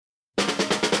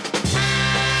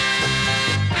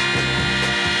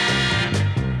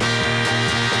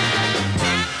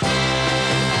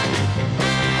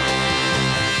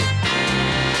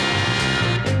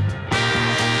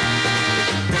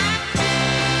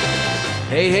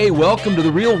Hey, welcome to the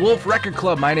Real Wolf Record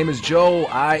Club. My name is Joe.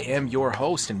 I am your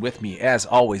host, and with me, as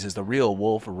always, is the Real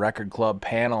Wolf Record Club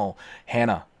panel,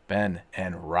 Hannah, Ben,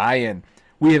 and Ryan.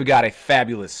 We have got a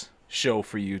fabulous show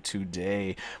for you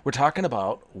today. We're talking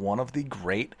about one of the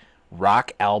great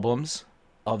rock albums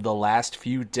of the last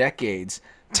few decades,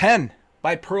 10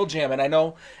 by Pearl Jam. And I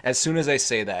know as soon as I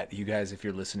say that, you guys, if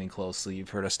you're listening closely, you've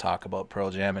heard us talk about Pearl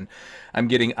Jam, and I'm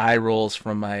getting eye rolls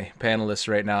from my panelists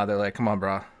right now. They're like, come on,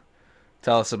 bro.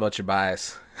 Tell us about your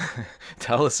bias.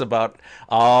 Tell us about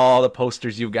all the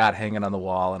posters you've got hanging on the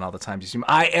wall and all the times you see them.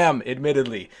 I am,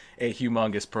 admittedly, a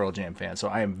humongous Pearl Jam fan, so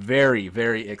I am very,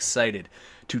 very excited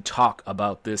to talk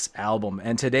about this album.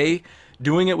 And today,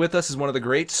 doing it with us is one of the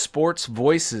great sports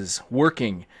voices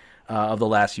working of the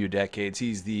last few decades.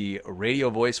 He's the radio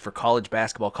voice for college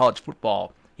basketball, college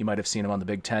football. You might have seen him on the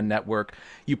Big Ten Network.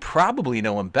 You probably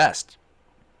know him best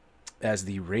as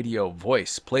the radio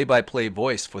voice, play-by-play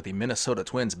voice for the Minnesota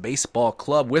Twins baseball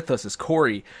club. With us is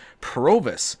Cory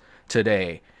Provus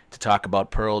today to talk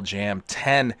about Pearl Jam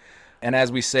 10. And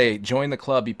as we say, join the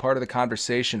club, be part of the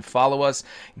conversation, follow us,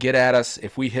 get at us.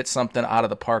 If we hit something out of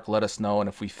the park, let us know. And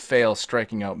if we fail,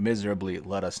 striking out miserably,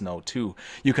 let us know too.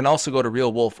 You can also go to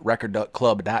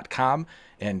realwolfrecord.club.com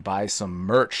and buy some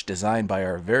merch designed by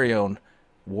our very own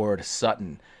Ward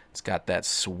Sutton. It's got that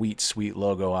sweet, sweet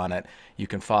logo on it. You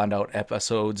can find out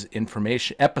episode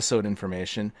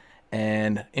information,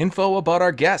 and info about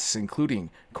our guests,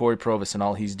 including Cory Provus and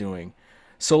all he's doing.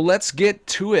 So let's get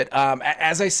to it.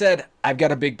 As I said, I've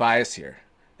got a big bias here,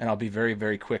 and I'll be very,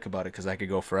 very quick about it because I could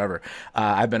go forever.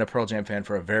 I've been a Pearl Jam fan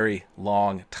for a very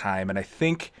long time, and I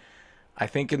think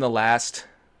in the last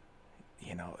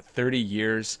 30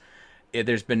 years,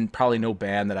 there's been probably no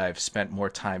band that I've spent more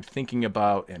time thinking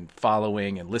about and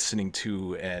following and listening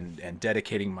to and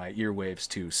dedicating my earwaves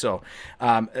to. So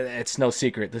it's no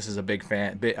secret. This is a big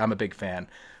fan. I'm a big fan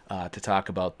to talk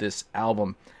about this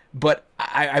album. But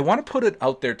I want to put it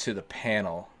out there to the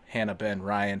panel, Hannah, Ben,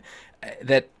 Ryan,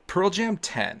 that Pearl Jam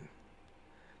 10,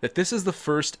 that this is the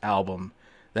first album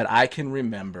that I can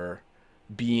remember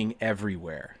being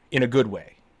everywhere in a good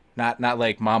way. Not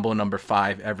like Mambo Number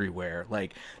 5 everywhere,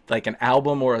 like an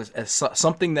album or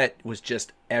something that was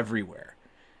just everywhere.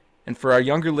 And for our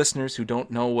younger listeners who don't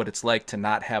know what it's like to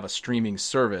not have a streaming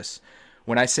service,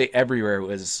 when I say everywhere, it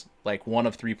was like one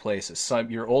of three places.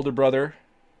 Your older brother's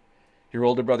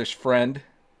friend,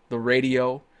 the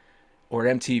radio, or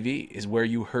MTV is where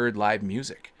you heard live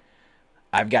music.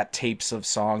 I've got tapes of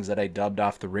songs that I dubbed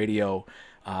off the radio.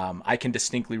 I can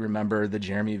distinctly remember the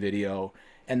Jeremy video.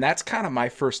 And that's kind of my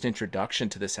first introduction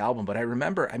to this album. But I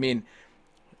remember,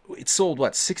 it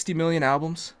sold, 60 million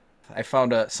albums? I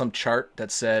found some chart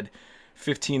that said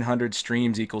 1,500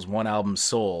 streams equals one album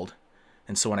sold.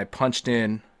 And so when I punched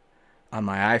in on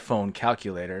my iPhone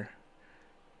calculator,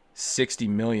 60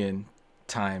 million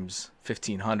times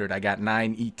 1,500, I got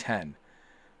 9E10.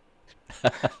 So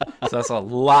that's a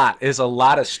lot. It's a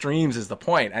lot of streams is the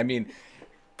point.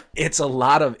 It's a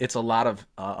lot of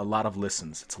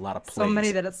listens. It's a lot of plays. So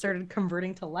many that it started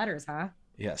converting to letters, huh?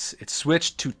 Yes, it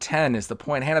switched to 10 is the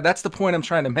point. Hannah, that's the point I'm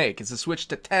trying to make. It's a switch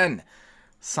to 10.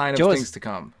 Sign of things to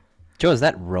come. Joe, is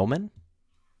that Roman?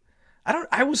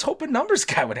 I was hoping Numbers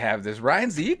Guy would have this.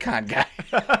 Ryan's the econ guy.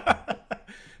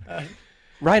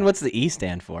 Ryan, what's the E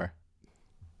stand for?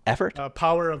 Effort?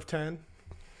 Power of 10.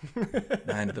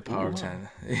 9 to the power of 10.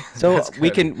 So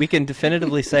we can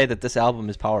definitively say that this album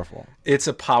is powerful. It's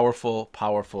a powerful,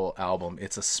 powerful album.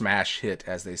 It's a smash hit,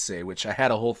 as they say, which I had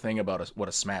a whole thing about what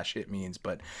a smash hit means,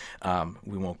 but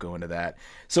we won't go into that.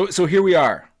 So here we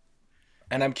are.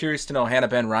 And I'm curious to know, Hannah,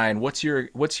 Ben, Ryan, what's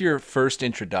your first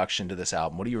introduction to this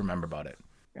album? What do you remember about it?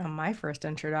 My first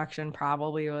introduction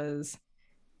probably was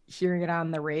hearing it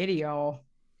on the radio.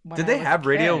 Did they have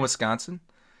radio in Wisconsin?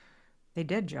 They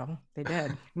did, Joe. They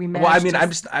did. We managed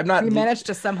we managed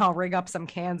to somehow rig up some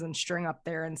cans and string up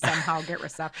there and somehow get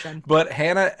reception. But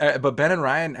Hannah, but Ben and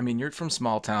Ryan, you're from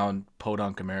small town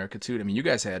Podunk, America too. You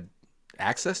guys had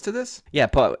access to this? Yeah,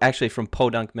 actually from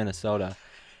Podunk, Minnesota.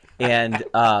 And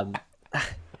I'm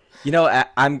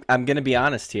going to be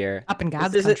honest here. Up in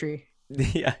God's country.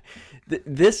 Yeah,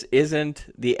 this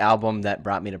isn't the album that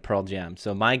brought me to Pearl Jam.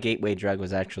 So my gateway drug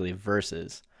was actually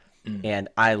Versus, and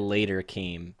I later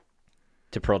came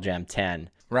to Pearl Jam 10.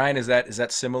 Ryan, is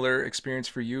that similar experience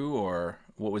for you, or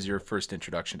what was your first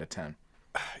introduction to 10?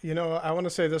 I want to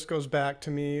say this goes back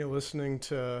to me listening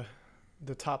to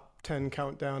the top 10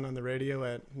 countdown on the radio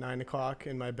at 9 o'clock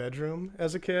in my bedroom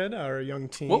as a kid or a young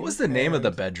teen. What was the name of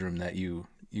the bedroom that you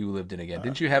lived in again?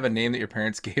 Didn't you have a name that your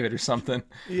parents gave it or something?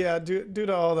 Yeah, due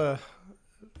to all the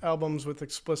albums with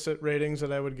explicit ratings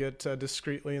that I would get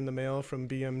discreetly in the mail from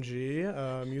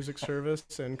BMG Music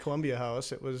Service and Columbia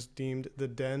House. It was deemed the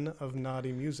den of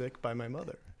naughty music by my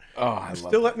mother. Oh, I love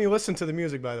Still that. let me listen to the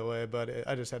music, by the way, but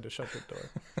I just had to shut the door.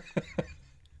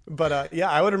 But yeah,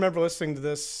 I would remember listening to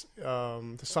this,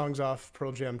 the songs off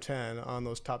Pearl Jam 10 on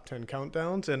those top 10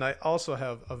 countdowns. And I also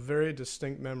have a very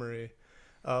distinct memory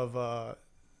of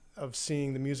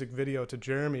seeing the music video to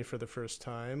Jeremy for the first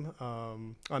time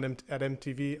on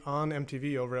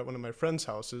MTV over at one of my friends'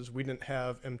 houses. We didn't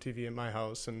have MTV in my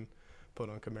house and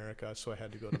Podunk America, so I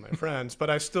had to go to my friends. But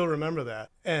I still remember that.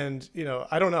 And, you know,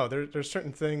 I don't know. There's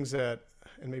certain things that,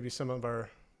 and maybe some of our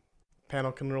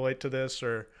panel can relate to this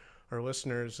or our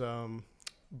listeners,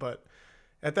 but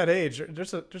at that age,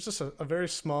 there's just a very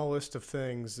small list of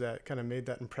things that kind of made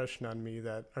that impression on me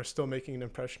that are still making an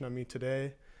impression on me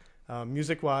today.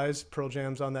 Music-wise, Pearl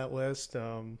Jam's on that list.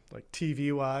 Like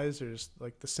TV-wise, there's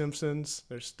like The Simpsons.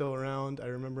 They're still around. I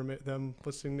remember them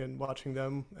listening and watching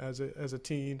them as a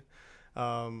teen.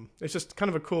 It's just kind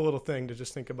of a cool little thing to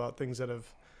just think about things that have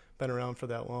been around for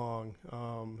that long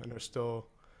and are still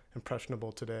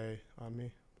impressionable today on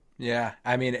me. Yeah,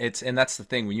 I mean, and that's the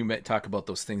thing when you talk about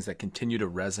those things that continue to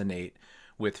resonate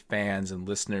with fans and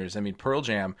listeners. I mean, Pearl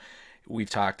Jam,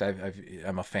 we've talked.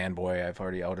 I'm a fanboy. I've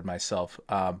already outed myself.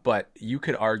 But you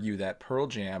could argue that Pearl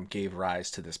Jam gave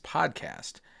rise to this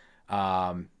podcast.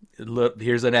 Look,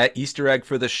 here's an Easter egg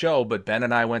for the show. But Ben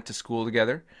and I went to school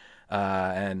together.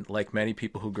 And like many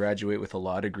people who graduate with a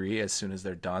law degree, as soon as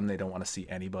they're done, they don't want to see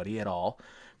anybody at all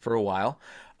for a while.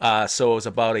 So it was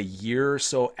about a year or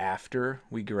so after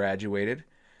we graduated.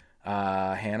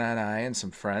 Hannah and I and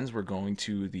some friends were going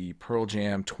to the Pearl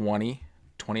Jam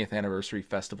 20th anniversary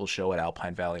festival show at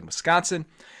Alpine Valley in Wisconsin.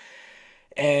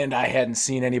 And I hadn't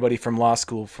seen anybody from law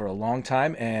school for a long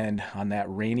time. And on that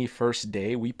rainy first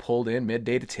day, we pulled in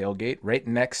midday to tailgate right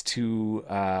next to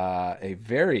a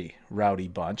very rowdy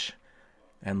bunch.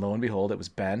 And lo and behold, it was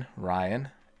Ben, Ryan,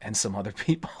 and some other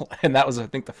people. And that was, I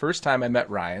think, the first time I met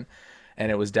Ryan.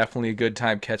 And it was definitely a good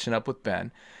time catching up with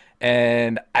Ben.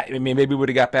 And I mean, maybe we would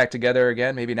have got back together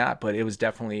again, maybe not. But it was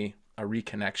definitely a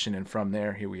reconnection. And from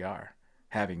there, here we are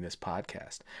having this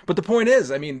podcast. But the point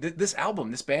is, I mean, this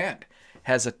album, this band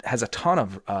has a ton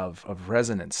of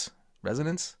resonance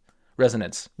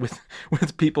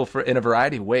with people in a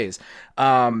variety of ways.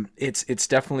 It's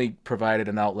definitely provided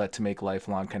an outlet to make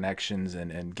lifelong connections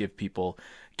and give people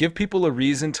a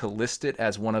reason to list it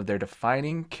as one of their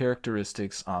defining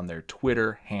characteristics on their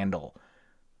Twitter handle,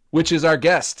 which is our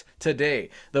guest today,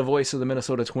 the voice of the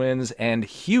Minnesota Twins and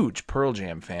huge Pearl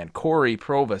Jam fan, Cory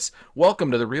Provus.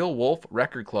 Welcome to the Real Wolf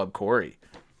Record Club, Cory.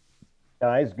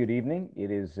 Guys, good evening.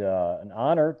 It is an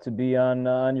honor to be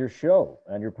on your show,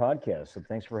 on your podcast. So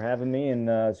thanks for having me, and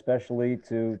especially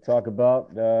to talk about,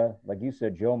 like you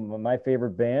said, Joe, my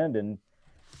favorite band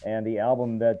and the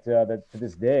album that to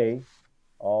this day,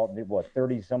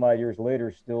 30 some odd years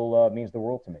later, still means the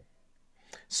world to me.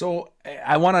 So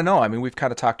I want to know, I mean, we've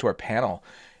kind of talked to our panel,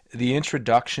 the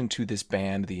introduction to this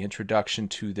band, the introduction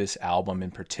to this album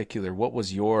in particular, what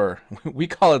was we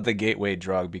call it the gateway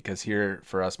drug because here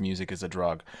for us music is a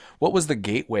drug. What was the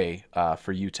gateway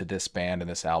for you to this band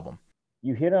and this album?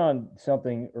 You hit on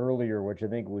something earlier, which I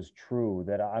think was true,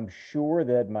 that I'm sure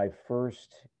that my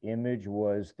first image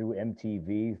was through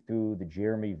MTV, through the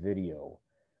Jeremy video.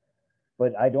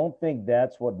 But I don't think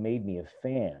that's what made me a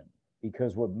fan.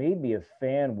 Because what made me a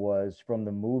fan was from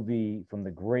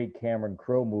the great Cameron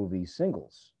Crowe movie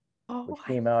Singles, which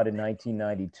came out in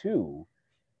 1992,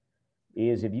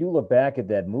 is if you look back at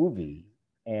that movie,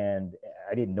 and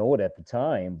I didn't know it at the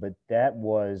time, but that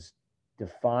was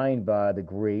defined by the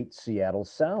great Seattle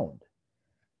sound.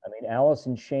 I mean, Alice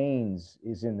in Chains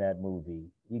is in that movie.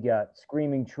 You got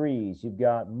Screaming Trees, you've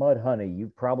got Mudhoney,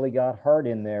 you've probably got Heart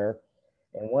in there.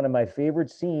 And one of my favorite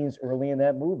scenes early in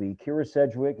that movie, Kira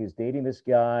Sedgwick is dating this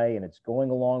guy and it's going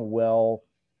along well.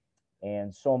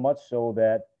 And so much so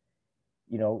that,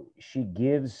 you know, she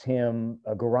gives him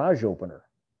a garage opener.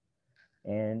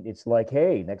 And it's like,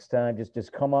 hey, next time,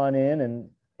 just come on in. And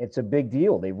it's a big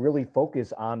deal. They really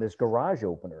focus on this garage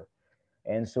opener.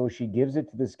 And so she gives it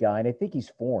to this guy, and I think he's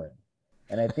foreign.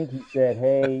 And I think he said,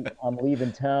 hey, I'm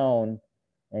leaving town.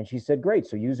 And she said, great,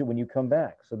 so use it when you come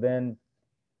back. So then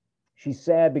she's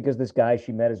sad because this guy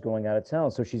she met is going out of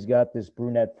town. So she's got this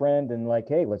brunette friend and like,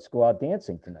 hey, let's go out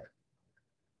dancing tonight.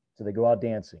 So they go out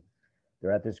dancing.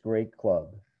 They're at this great club.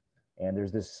 And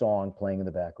there's this song playing in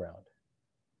the background.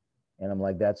 And I'm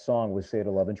like, that song was Say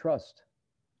to Love and Trust.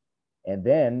 And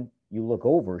then you look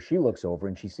over, she looks over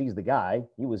and she sees the guy.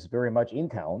 He was very much in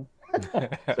town.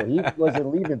 So he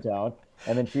wasn't leaving town.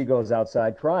 And then she goes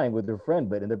outside crying with her friend.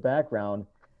 But in the background,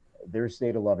 Their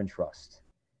State of Love and Trust.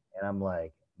 And I'm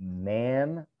like,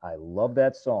 man, I love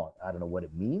that song. I don't know what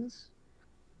it means,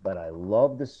 but I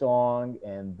love the song.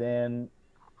 And then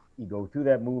you go through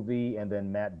that movie, and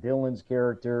then Matt Dillon's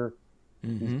character,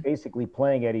 he's basically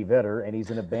playing Eddie Vedder, and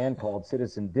he's in a band called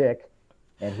Citizen Dick.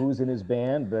 And who's in his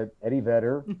band but Eddie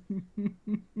Vedder,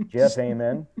 Jeff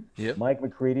Ament, Mike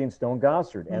McCready, and Stone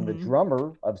Gossard. And the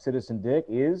drummer of Citizen Dick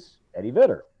is Eddie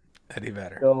Vedder. Eddie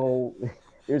Vedder. So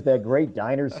there's that great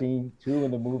diner scene, too, in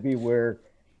the movie where,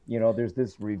 there's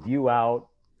this review out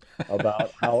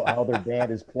about how their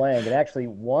band is playing. And actually,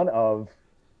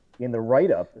 in the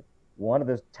write-up, one of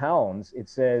the towns, it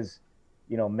says,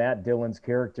 Matt Dillon's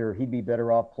character, he'd be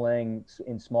better off playing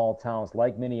in small towns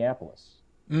like Minneapolis.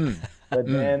 But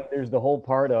then there's the whole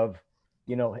part of,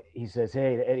 he says,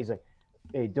 hey, Eddie's like,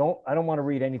 hey, I don't want to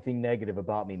read anything negative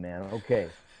about me, man. Okay.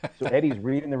 So Eddie's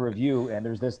reading the review, and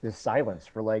there's this silence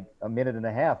for like a minute and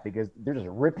a half because they're just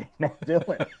ripping Matt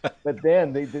Dillon. But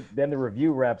then the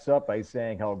review wraps up by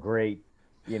saying how great,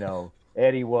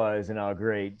 Eddie was, and how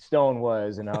great Stone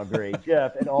was, and how great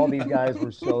Jeff, and all these guys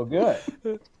were so good.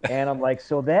 And I'm like,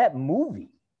 so that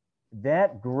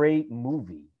great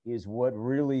movie is what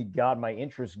really got my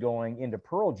interest going into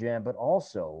Pearl Jam, but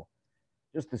also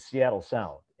just the Seattle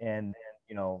sound and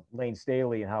Lane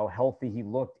Staley and how healthy he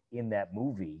looked in that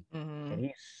movie. And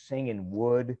he's singing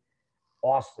Wood,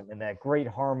 awesome, and that great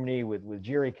harmony with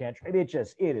Jerry Cantrell. It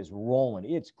is rolling.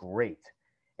 It's great.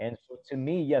 And so to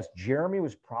me, yes, Jeremy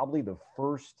was probably the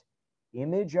first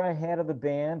image I had of the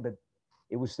band, but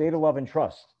it was State of Love and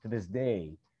Trust to this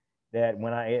day. That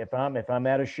if I'm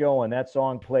at a show and that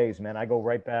song plays, man, I go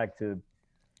right back to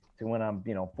when I'm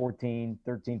 13,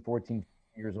 14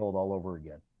 years old all over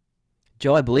again.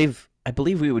 Joe, I believe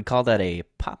we would call that a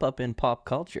pop-up in pop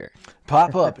culture.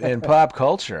 Pop-up in pop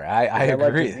culture. I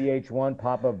agree. Like the VH1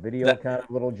 pop-up video kind of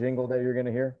little jingle that you're going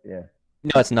to hear? Yeah.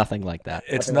 No, it's nothing like that.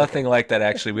 It's nothing like that.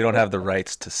 Actually, we don't have the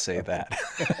rights to say that.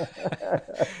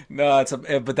 No,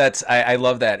 but I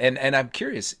love that. And I'm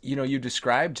curious, you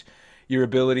described your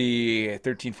ability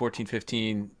 13, 14,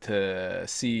 15 to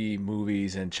see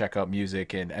movies and check out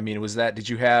music. And I mean, did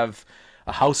you have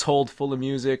a household full of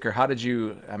music, or how did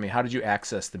you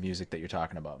access the music that you're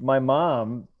talking about? My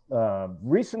mom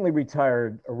recently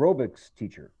retired aerobics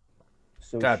teacher.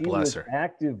 So God she bless was her.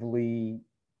 Actively,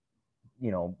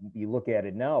 you look at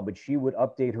it now, but she would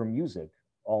update her music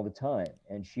all the time.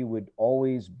 And she would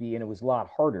always be, and it was a lot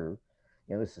harder.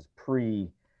 This is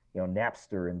pre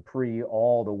Napster and pre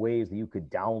all the ways that you could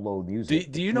download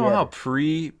music. Do you know how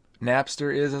pre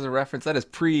Napster is as a reference? That is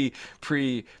pre.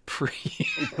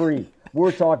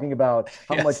 We're talking about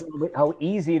how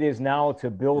easy it is now to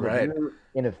build. Right. If you're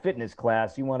in a fitness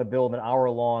class, you want to build an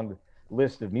hour-long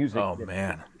list of music. Oh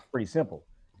man, it's pretty simple.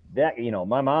 That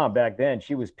my mom back then,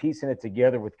 she was piecing it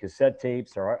together with cassette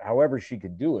tapes or however she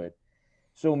could do it.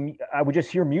 So I would just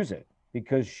hear music,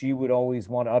 because she would always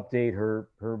want to update her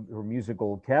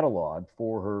musical catalog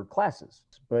for her classes.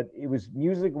 But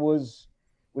music was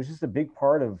just a big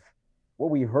part of what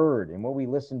we heard and what we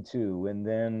listened to. And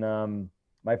then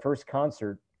my first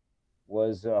concert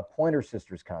was a Pointer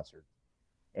Sisters concert.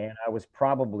 And I was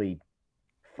probably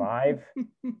 5,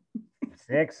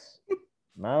 6.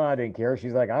 Mama didn't care.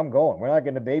 She's like, I'm going. We're not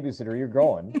getting a babysitter. You're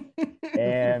going.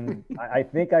 And I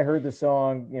think I heard the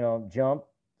song, Jump,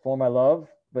 For My Love.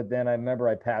 But then I remember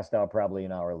I passed out probably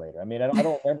an hour later. I mean, I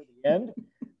don't remember the end,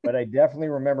 but I definitely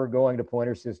remember going to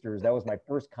Pointer Sisters. That was my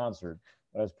first concert.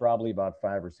 I was probably about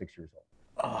 5 or 6 years old.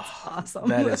 Oh, awesome.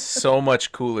 That is so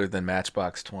much cooler than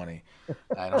Matchbox 20.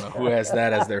 I don't know who has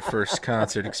that as their first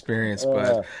concert experience,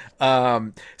 but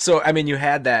so I mean, you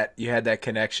had that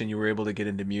connection. You were able to get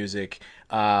into music.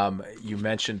 You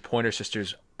mentioned Pointer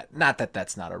Sisters. Not that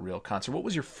that's not a real concert. What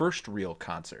was your first real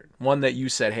concert? One that you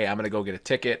said, "Hey, I'm going to go get a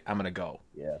ticket. I'm going to go."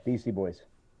 Yeah, Beastie Boys.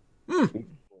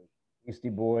 Beastie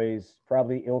Boys.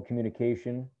 Probably Ill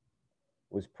Communication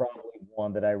was probably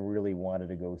one that I really wanted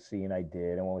to go see, and I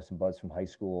did. I went with some buds from high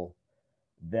school.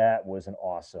 That was an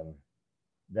awesome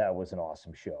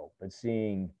show. But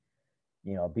seeing,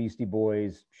 Beastie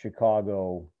Boys,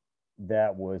 Chicago,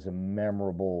 that was a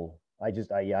memorable.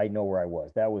 I know where I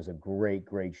was. That was a great,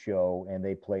 great show, and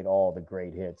they played all the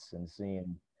great hits. And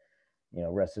seeing,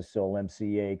 Rest of Soul,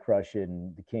 MCA, Crush It,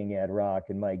 and the King Ad Rock,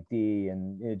 and Mike D,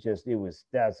 and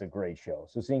that's a great show.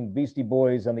 So seeing Beastie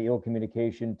Boys on the Ill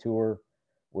Communication tour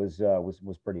was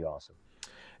pretty awesome.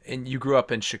 And you grew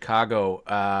up in Chicago.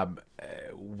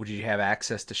 Would you have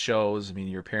access to shows? I mean,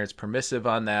 your parents permissive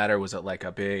on that, or was it like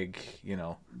a big,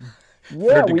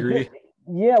 third degree?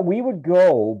 We would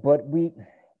go, but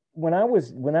when I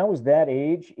was that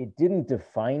age, it didn't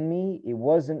define me. It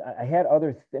wasn't. I had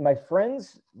my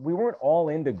friends. We weren't all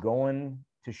into going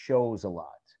to shows a lot.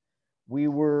 We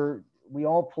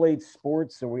all played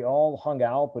sports, so we all hung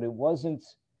out, but it wasn't.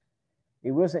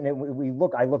 It wasn't.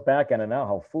 I look back on it now,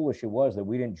 how foolish it was that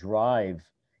we didn't drive,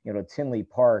 Tinley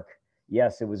Park.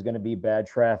 Yes, it was going to be bad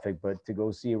traffic, but to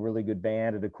go see a really good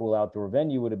band at a cool outdoor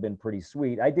venue would have been pretty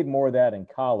sweet. I did more of that in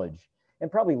college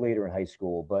and probably later in high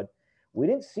school, but we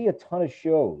didn't see a ton of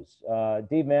shows.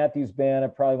 Dave Matthews Band, I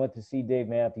probably went to see Dave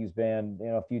Matthews Band,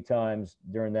 a few times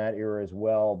during that era as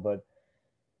well. But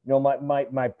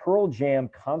my Pearl Jam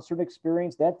concert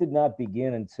experience, that did not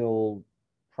begin until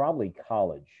probably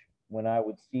college, when I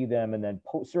would see them, and then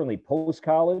certainly post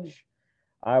college,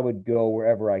 I would go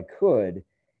wherever I could.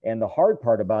 And the hard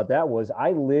part about that was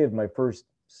I lived my first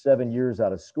 7 years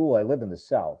out of school. I lived in the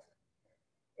South,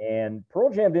 and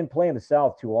Pearl Jam didn't play in the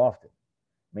South too often.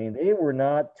 I mean, they were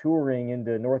not touring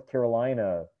into North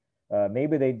Carolina.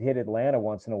 Maybe they'd hit Atlanta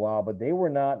once in a while, but they were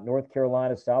not North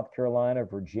Carolina, South Carolina,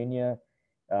 Virginia,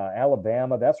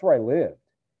 Alabama. That's where I lived.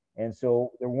 And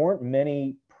so there weren't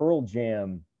many Pearl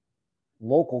Jam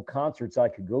local concerts I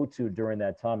could go to during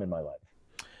that time in my life.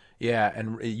 Yeah,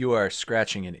 and you are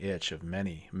scratching an itch of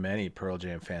many, many Pearl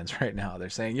Jam fans right now. They're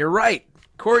saying, you're right.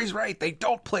 Corey's right. They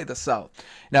don't play the South.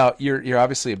 Now, you're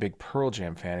obviously a big Pearl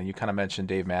Jam fan, and you kind of mentioned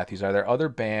Dave Matthews. Are there other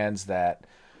bands that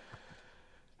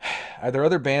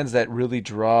really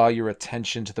draw your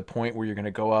attention to the point where you're going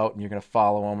to go out and you're going to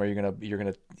follow them, or you're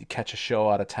going to catch a show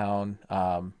out of town,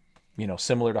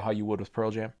 similar to how you would with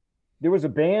Pearl Jam? There was a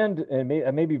band, and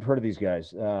maybe you've heard of these guys,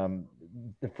 the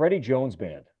Freddie Jones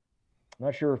Band. I'm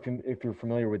not sure if you're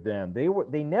familiar with them.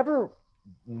 They never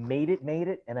made it,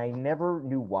 and I never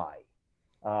knew why.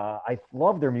 I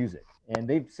love their music, and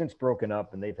they've since broken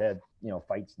up, and they've had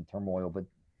fights and turmoil. But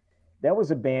that was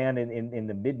a band in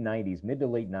the mid to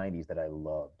late '90s that I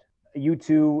loved.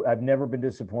 U2. I've never been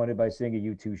disappointed by seeing a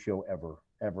U2 show ever.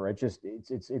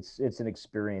 It's an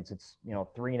experience. It's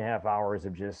 3.5 hours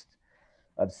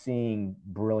of seeing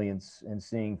brilliance and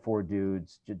seeing four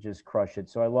dudes just crush it.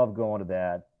 So I love going to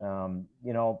that.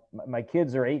 My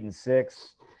kids are 8 and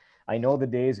 6. I know the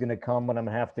day is going to come when I'm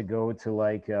going to have to go to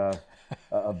like a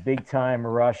big time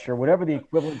Rush or whatever the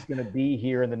equivalent's going to be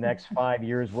here in the next 5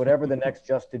 years, whatever the next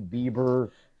Justin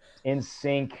Bieber,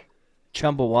 NSYNC,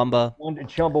 Chumbawamba,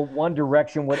 One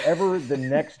Direction, whatever the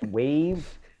next wave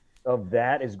of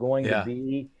that is going to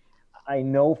be. I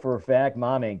know for a fact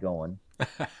Mom ain't going.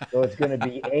 So it's going to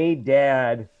be A,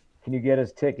 Dad, can you get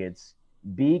us tickets?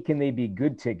 B, can they be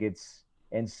good tickets?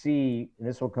 And C, and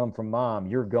this will come from Mom,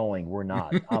 you're going, we're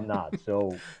not. I'm not.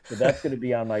 So that's going to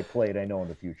be on my plate, I know, in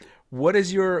the future. What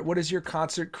does your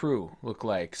concert crew look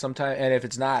like? Sometimes, and if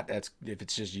it's not, if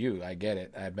it's just you, I get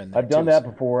it. I've done that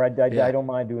before. I don't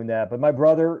mind doing that. But my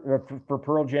brother, for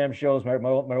Pearl Jam shows, my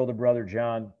older brother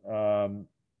John,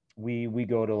 we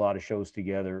go to a lot of shows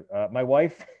together. My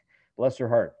wife, bless her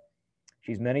heart,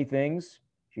 she's many things.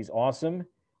 She's awesome.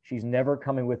 She's never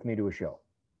coming with me to a show.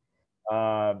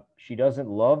 She doesn't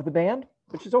love the band,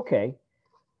 which is okay,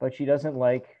 but she doesn't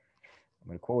like, I'm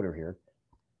going to quote her here,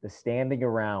 the standing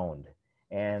around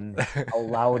and how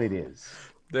loud it is.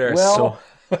 If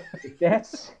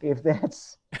that's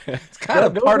it's kind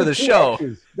of part of the show.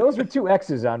 X's. Those were 2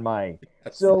 X's on mine.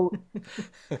 So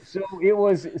when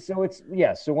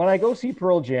I go see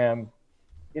Pearl Jam,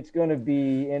 it's going to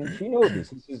be, and she knows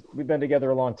this. We've been together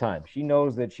a long time. She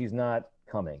knows that she's not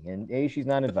coming, and A, she's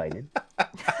not invited,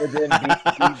 but then B,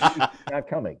 she's not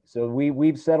coming. So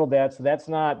we've settled that. So that's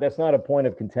not a point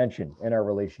of contention in our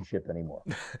relationship anymore.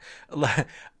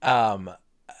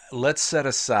 Let's set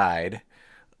aside,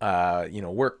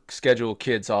 work schedule,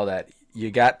 kids, all that.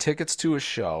 You got tickets to a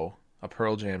show, a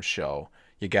Pearl Jam show.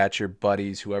 You got your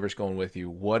buddies, whoever's going with you.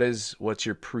 What's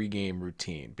your pregame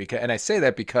routine? And I say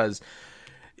that because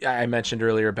I mentioned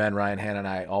earlier, Ben, Ryan, Hannah, and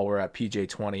I all were at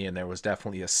PJ20, and there was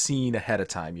definitely a scene ahead of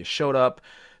time. You showed up.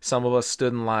 Some of us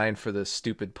stood in line for the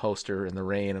stupid poster in the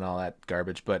rain and all that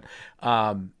garbage. But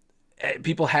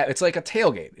it's like a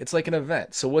tailgate. It's like an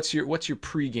event. So what's your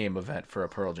pregame event for a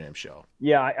Pearl Jam show?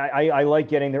 Yeah, I like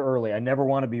getting there early. I never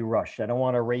want to be rushed. I don't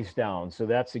want to race down. So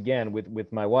that's, again,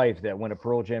 with my wife, that when a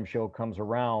Pearl Jam show comes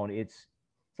around, it's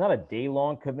not a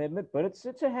day-long commitment, but it's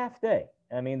a half day.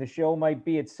 I mean, the show might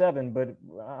be at 7, but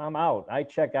I'm out. I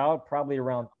check out probably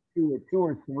around 2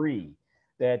 or 3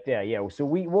 that day. Yeah. So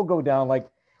we'll go down. Like,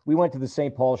 we went to the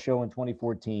St. Paul show in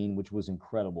 2014, which was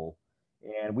incredible.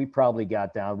 And we probably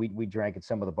got down. We drank at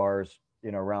some of the bars,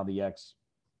 around the X,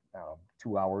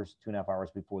 2.5 hours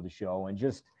before the show. And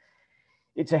just,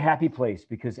 it's a happy place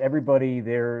because everybody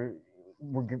there,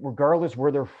 regardless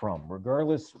where they're from,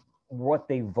 regardless what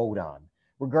they vote on,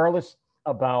 regardless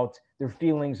about their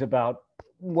feelings about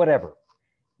whatever.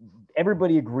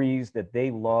 Everybody agrees that they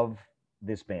love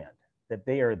this band, that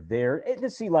they are there to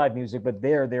see live music, but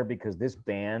they are there because this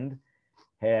band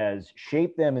has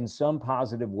shaped them in some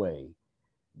positive way,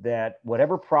 that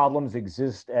whatever problems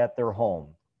exist at their home,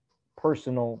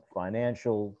 personal,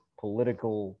 financial,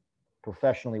 political,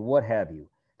 professionally, what have you,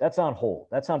 that's on hold,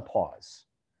 that's on pause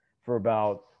for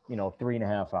about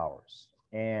 3.5 hours,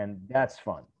 and that's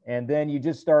fun. And then you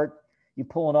just start you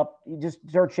just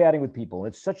start chatting with people.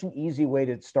 It's such an easy way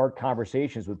to start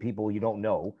conversations with people you don't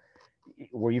know.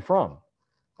 Where are you from?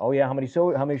 Oh yeah, how many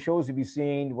shows have you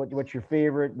seen? What's your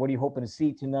favorite? What are you hoping to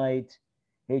see tonight?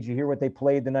 Hey, did you hear what they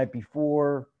played the night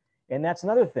before? And that's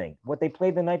another thing. What they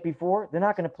played the night before, they're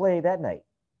not going to play that night.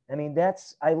 I mean,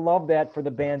 I love that for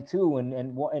the band too.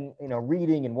 And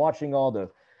reading and watching all the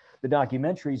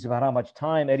documentaries about how much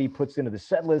time Eddie puts into the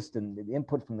set list and the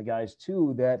input from the guys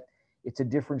too, that it's a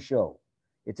different show.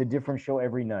 It's a different show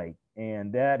every night.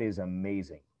 And that is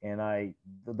amazing. And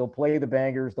they'll play the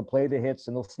bangers, they'll play the hits,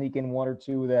 and they'll sneak in one or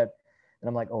two and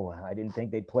I'm like, oh, I didn't think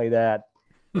they'd play that.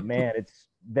 But man, it's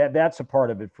that's a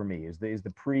part of it for me, is the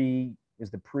pre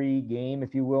game,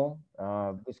 if you will.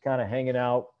 Just kind of hanging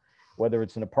out, whether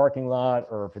it's in a parking lot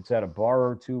or if it's at a bar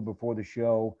or two before the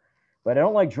show. But I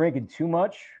don't like drinking too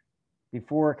much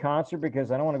before a concert because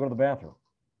I don't want to go to the bathroom.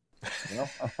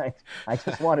 I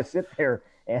just want to sit there,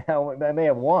 and I may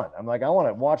have one. I'm like, I want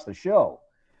to watch the show.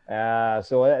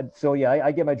 So yeah,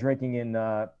 I get my drinking in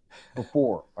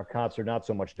before a concert, not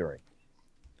so much during.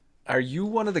 Are you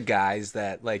one of the guys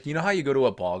that, like, how you go to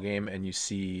a ball game and you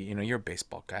see, you're a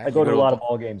baseball guy. I go to a lot of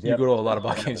ball games. You go to a lot of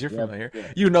ball games. You're familiar.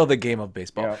 Yeah. You know the game of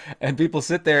baseball. Yeah. And people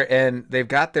sit there and they've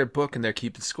got their book and they're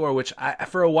keeping score, which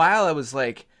for a while I was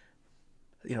like,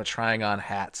 trying on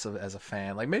hats as a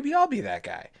fan. Like, maybe I'll be that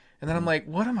guy. And then I'm like,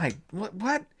 what am I? What?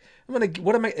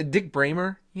 What am I? Dick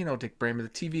Bramer, Dick Bramer, the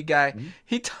TV guy.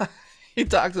 Mm-hmm. He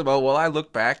talks about, well, I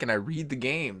look back and I read the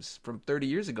games from 30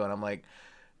 years ago, and I'm like,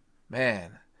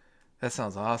 man, that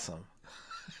sounds awesome.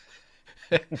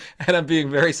 And I'm being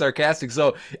very sarcastic.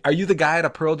 So, are you the guy at a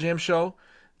Pearl Jam show?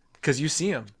 Because you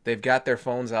see them, they've got their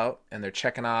phones out and they're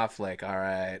checking off, like, all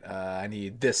right, I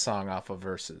need this song off of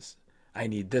Versus. I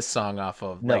need this song off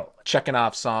of, like, checking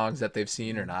off songs that they've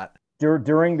seen or not.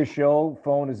 During the show,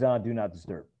 phone is on Do Not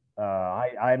Disturb.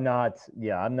 I'm not.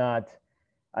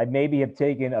 I maybe have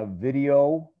taken a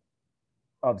video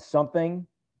of something.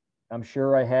 I'm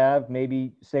sure I have.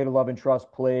 Maybe State of Love and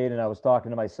Trust played, and I was talking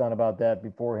to my son about that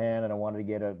beforehand, and I wanted to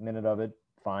get a minute of it.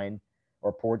 Fine.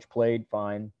 Or Porch played.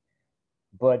 Fine.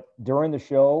 But during the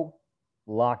show,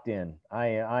 locked in. I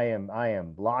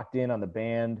am locked in on the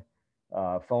band.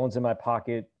 Phone's in my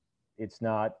pocket. It's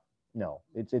not. No,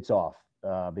 it's off.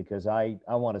 Because I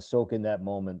want to soak in that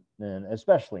moment, and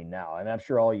especially now, and I'm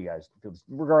sure all you guys feel this,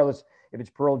 regardless if it's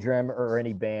Pearl Jam or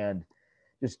any band,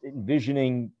 just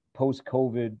envisioning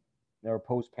post-COVID or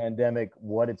post-pandemic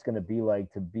what it's going to be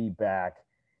like to be back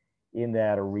in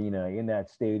that arena, in that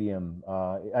stadium.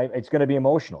 It's going to be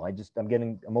emotional. I'm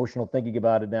getting emotional thinking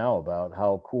about it now, about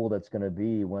how cool that's going to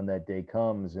be when that day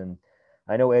comes. And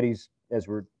I know Eddie's, as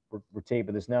we're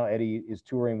taping this now, Eddie is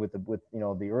touring with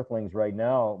the Earthlings right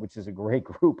now, which is a great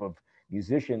group of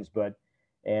musicians.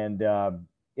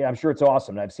 Yeah, I'm sure it's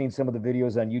awesome. And I've seen some of the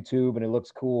videos on YouTube and it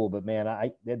looks cool, but man,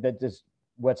 that just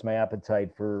whets my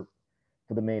appetite for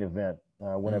the main event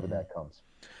whenever that comes.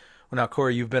 Well, now,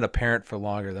 Cory, you've been a parent for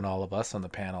longer than all of us on the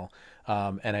panel.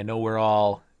 And I know we're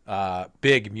all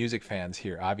big music fans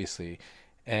here, obviously.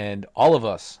 And all of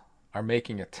us are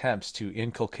making attempts to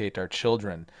inculcate our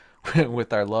children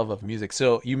with our love of music.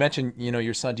 So you mentioned,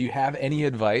 your son. Do you have any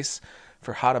advice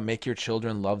for how to make your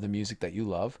children love the music that you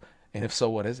love? And if so,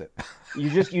 what is it?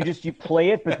 You play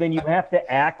it, but then you have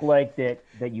to act like that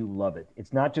you love it.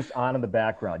 It's not just on in the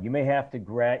background. You may have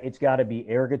to it's got to be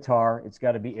air guitar. It's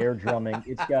got to be air drumming.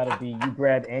 It's got to be, you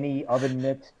grab any oven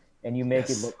mitt and you make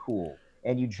it look cool.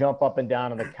 And you jump up and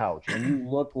down on the couch and you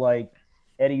look like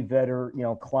Eddie Vedder,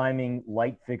 climbing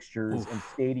light fixtures in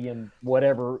stadium,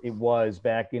 whatever it was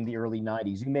back in the early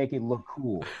 90s. You make it look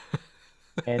cool.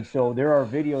 And so there are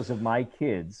videos of my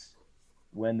kids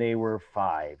when they were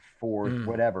 5, 4,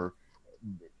 whatever.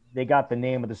 They got the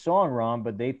name of the song wrong,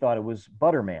 but they thought it was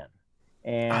Butterman.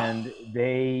 And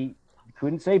they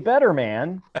couldn't say Better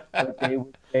Man, but they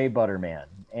would say Butterman.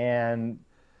 And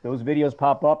those videos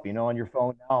pop up, on your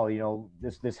phone now.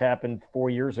 This happened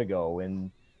 4 years ago, and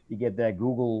you get that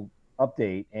Google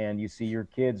update and you see your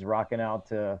kids rocking out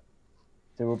to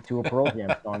a Pearl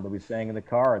Jam song that we sang in the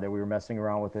car that we were messing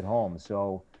around with at home.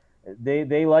 So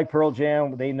they like Pearl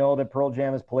Jam. They know that Pearl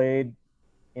Jam is played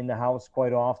in the house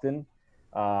quite often.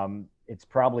 It's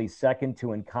probably second to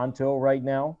Encanto right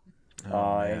now.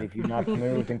 And if you're not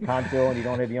familiar with Encanto and you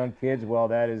don't have young kids, well,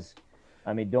 that is,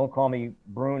 I mean, Don't Call Me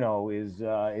Bruno is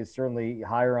certainly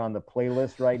higher on the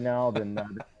playlist right now than I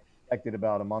expected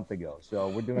about a month ago. So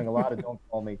we're doing a lot of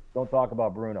Don't Talk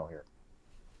About Bruno here.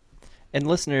 And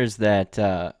listeners that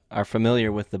are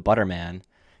familiar with the Butterman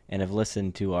and have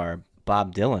listened to our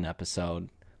Bob Dylan episode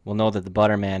will know that the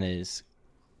Butterman is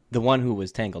the one who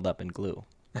was tangled up in glue.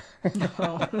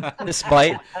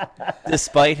 despite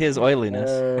his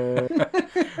oiliness.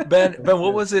 Ben,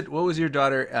 what was it? What was your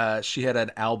daughter? She had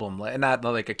an album, not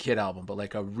like a kid album, but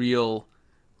like a real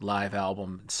live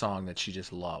album song that she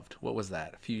just loved. What was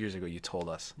that? A few years ago, you told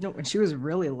us. No, when she was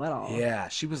really little. Yeah,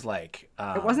 she was like.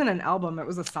 It wasn't an album; it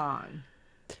was a song.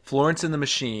 Florence and the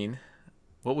Machine.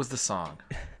 What was the song?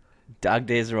 Dog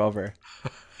Days Are Over.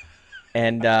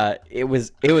 And it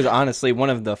was honestly one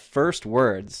of the first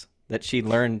words that she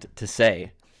learned to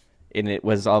say, and it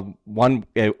was a one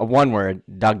word,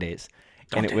 Dog Days.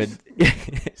 And it would,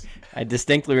 I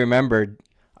distinctly remembered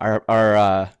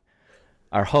our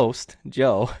host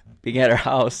Joe being at our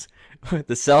house with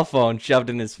the cell phone shoved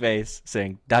in his face,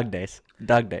 saying "Dog Days,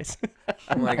 Dog Days."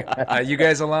 I'm like, you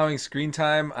guys allowing screen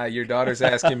time? Your daughter's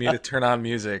asking me to turn on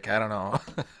music. I don't know.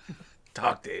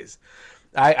 Dog Days.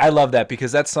 I love that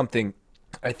because that's something.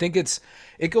 I think it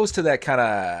goes to that kind of,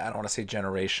 I don't want to say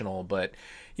generational, but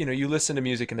you listen to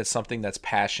music and it's something that's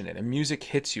passionate, and music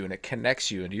hits you and it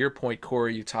connects you. And to your point,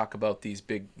 Cory, you talk about these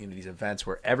big, these events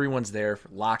where everyone's there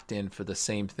locked in for the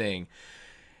same thing.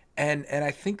 And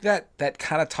I think that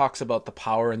kind of talks about the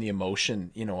power and the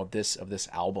emotion, of this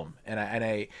album. And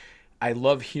I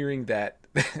love hearing that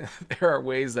there are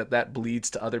ways that bleeds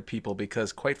to other people,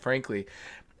 because quite frankly,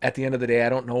 at the end of the day, I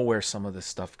don't know where some of this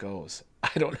stuff goes.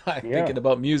 I don't know. I'm thinking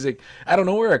about music. I don't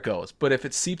know where it goes. But if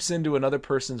it seeps into another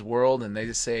person's world and they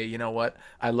just say, you know what,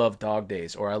 I love Dog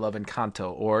Days, or I love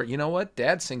Encanto, or you know what,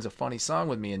 Dad sings a funny song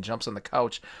with me and jumps on the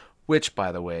couch, which,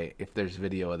 by the way, if there's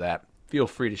video of that, feel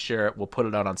free to share it. We'll put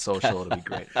it out on social. It'll be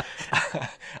great.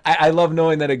 I love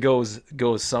knowing that it goes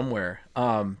somewhere.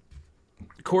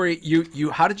 Cory, you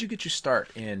how did you get your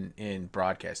start in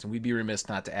broadcasting? We'd be remiss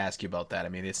not to ask you about that. I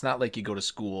mean, it's not like you go to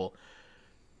school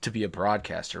to be a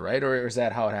broadcaster, right? Or is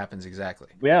that how it happens exactly?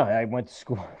 Yeah, I went to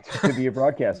school to be a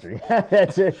broadcaster.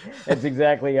 That's it. That's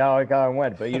exactly how it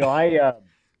went. But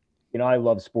I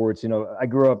love sports. I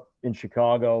grew up in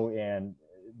Chicago, and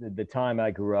the time I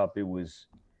grew up, it was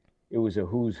a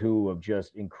who's who of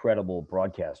just incredible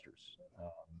broadcasters.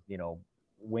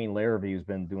 Wayne Larrabee, who's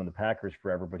been doing the Packers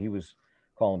forever, but he was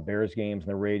calling Bears games on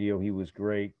the radio. He was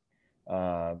great.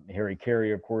 Harry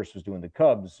Carey, of course, was doing the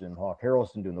Cubs, and Hawk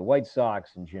Harrelson doing the White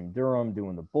Sox, and Jim Durham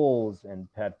doing the Bulls, and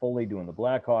Pat Foley doing the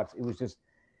Blackhawks. It was just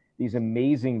these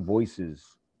amazing voices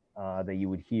that you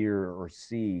would hear or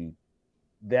see.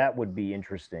 That would be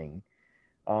interesting.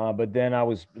 But then I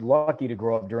was lucky to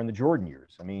grow up during the Jordan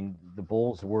years. I mean, the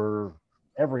Bulls were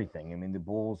everything. I mean, the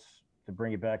Bulls, to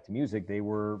bring it back to music, they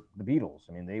were the Beatles.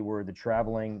 I mean, they were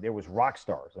there was rock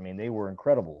stars. I mean, they were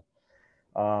incredible.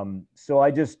 So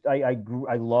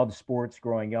I loved sports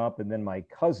growing up. And then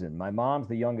my mom's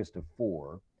the youngest of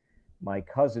four. My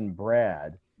cousin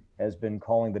Brad has been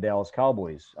calling the Dallas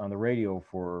Cowboys on the radio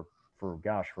for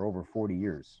over 40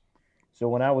 years. So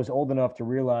when I was old enough to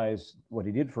realize what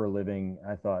he did for a living,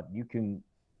 I thought, you can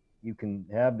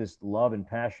have this love and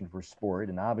passion for sport,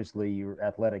 and obviously your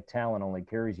athletic talent only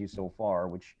carries you so far,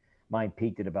 which mine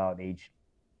peaked at about age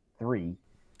 3.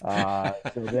 So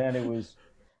then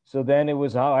it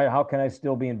was how can I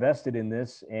still be invested in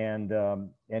this? And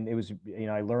it was,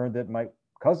 I learned that my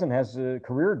cousin has a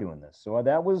career doing this. So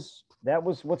that was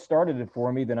what started it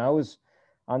for me. Then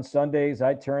on Sundays,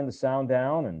 I'd turn the sound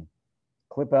down and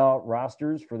clip out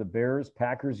rosters for the Bears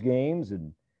Packers games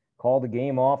and call the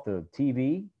game off the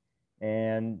TV.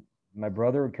 And my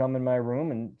brother would come in my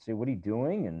room and say, "What are you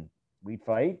doing?" And we'd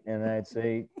fight. And I'd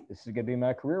say, "This is going to be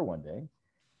my career one day."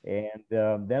 And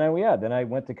then I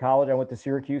went to college. I went to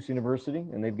Syracuse University,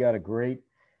 and they've got a great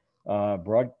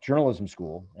broad journalism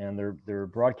school, and their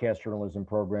broadcast journalism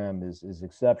program is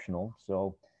exceptional.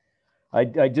 So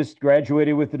I just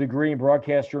graduated with a degree in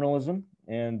broadcast journalism,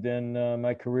 and then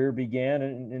my career began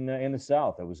in the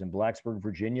South. I was in Blacksburg,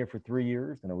 Virginia for 3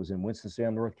 years. Then I was in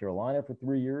Winston-Salem, North Carolina for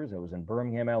 3 years. I was in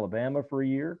Birmingham, Alabama for a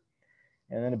year.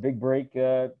 And then a big break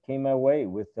came my way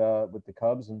with the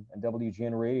Cubs and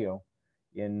WGN Radio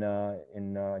in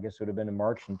I guess it would have been in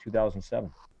March in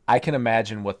 2007. I can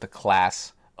imagine what the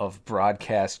class of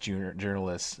broadcast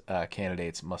journalists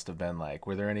candidates must have been like.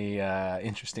 Were there any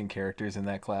interesting characters in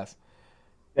that class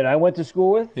that I went to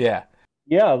school with? Yeah.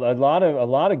 Yeah, a lot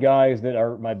of guys that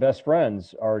are my best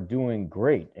friends are doing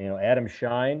great. Adam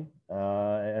Shine.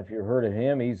 If you've heard of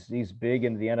him, he's big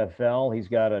into the NFL. He's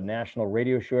got a national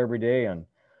radio show every day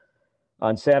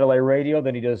on satellite radio.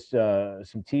 Then he does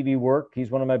some TV work.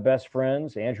 He's one of my best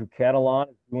friends. Andrew Catalan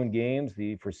is doing games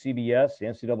for CBS, the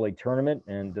NCAA tournament,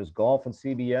 and does golf on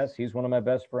CBS. He's one of my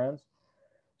best friends.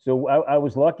 So I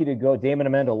was lucky to go. Damon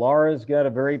Amendolara's got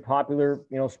a very popular,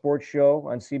 sports show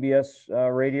on CBS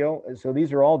radio. So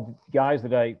these are all guys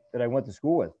that I went to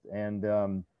school with,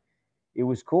 and it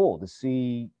was cool to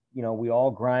see. We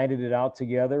all grinded it out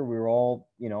together. We were all,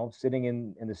 sitting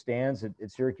in the stands at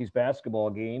Syracuse basketball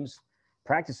games,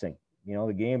 practicing.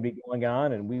 The game would be going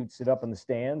on, and we would sit up in the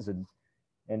stands and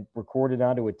record it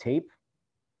onto a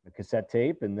cassette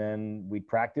tape, and then we'd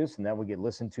practice, and that would get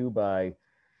listened to by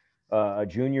a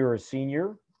junior or a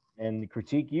senior and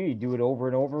critique you. You do it over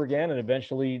and over again, and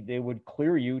eventually they would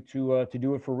clear you to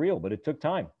do it for real. But it took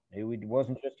time. It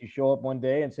wasn't just you show up one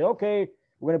day and say, "Okay,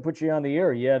 we're going to put you on the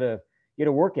air." You had to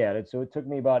work at it. So it took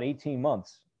me about 18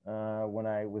 months when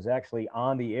I was actually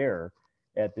on the air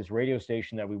at this radio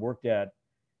station that we worked at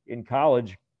in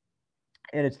college.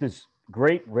 And it's this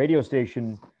great radio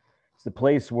station. It's the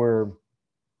place where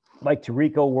Mike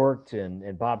Tirico worked,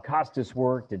 and Bob Costas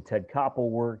worked, and Ted Koppel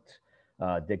worked,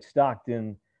 Dick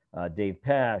Stockton, Dave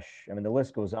Pash. I mean, the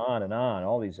list goes on and on.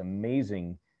 All these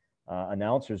amazing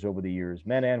announcers over the years,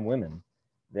 men and women,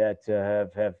 that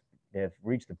have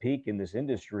reached the peak in this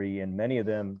industry, and many of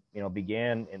them,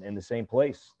 began in the same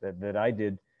place that I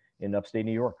did in upstate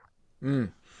New York.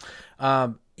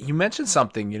 You mentioned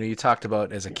something. You talked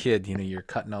about as a kid. You're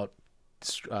cutting out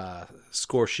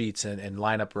score sheets and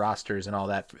lineup rosters and all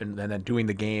that, and then doing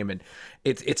the game. And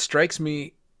it strikes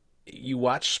me, you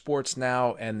watch sports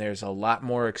now, and there's a lot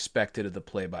more expected of the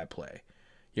play-by-play.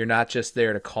 You're not just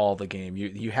there to call the game.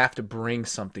 You have to bring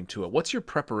something to it. What's your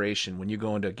preparation when you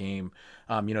go into a game?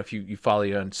 If you follow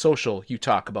you on social, you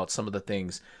talk about some of the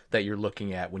things that you're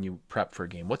looking at when you prep for a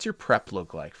game. What's your prep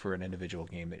look like for an individual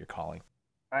game that you're calling?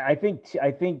 I think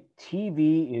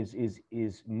TV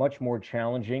is much more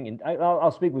challenging, and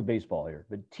I'll speak with baseball here,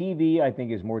 but TV I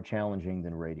think is more challenging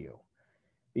than radio,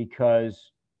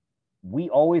 because we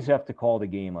always have to call the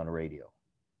game on radio.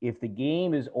 If the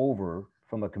game is over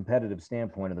from a competitive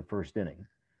standpoint in the first inning,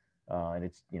 and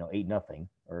it's 8-0,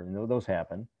 or those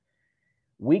happen,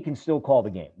 we can still call the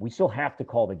game. We still have to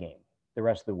call the game the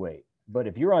rest of the way. But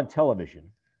if you're on television,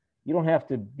 you don't have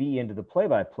to be into the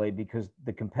play-by-play, because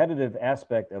the competitive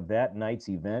aspect of that night's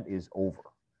event is over.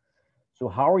 So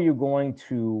how are you going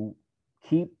to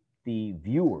keep the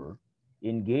viewer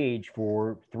engaged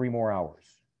for 3 more hours?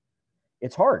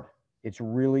 It's hard. It's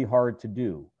really hard to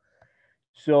do.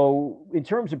 So in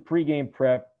terms of pregame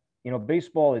prep,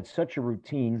 baseball, it's such a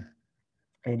routine,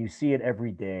 and you see it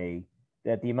every day,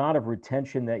 that the amount of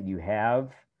retention that you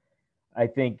have, I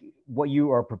think what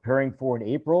you are preparing for in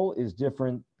April is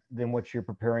different than what you're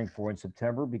preparing for in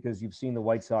September, because you've seen the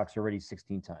White Sox already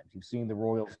 16 times. You've seen the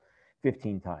Royals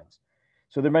 15 times.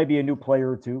 So there might be a new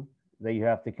player or two that you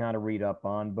have to kind of read up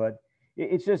on, but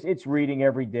it's reading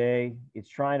every day. It's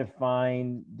trying to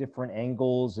find different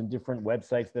angles and different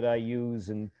websites that I use.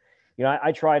 And,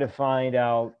 I try to find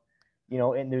out,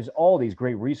 and there's all these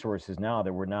great resources now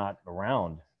that were not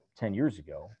around 10 years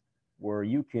ago, where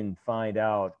you can find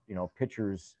out,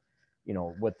 pitchers,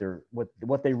 what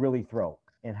they really throw,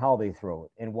 and how they throw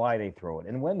it, and why they throw it,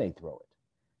 and when they throw it.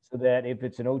 So that if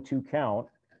it's an 0-2 count,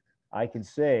 I can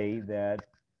say that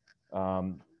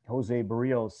Jose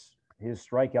Barrios, his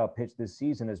strikeout pitch this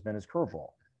season has been his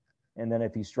curveball. And then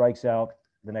if he strikes out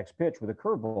the next pitch with a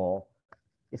curveball,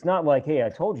 it's not like, "Hey, I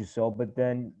told you so," but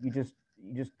then you just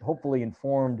hopefully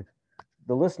informed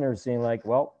the listeners, saying like,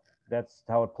 "Well, that's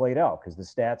how it played out," because the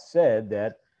stats said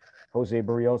that Jose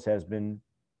Barrios has been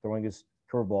throwing his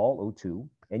curveball 0-2.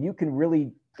 And you can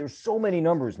really, there's so many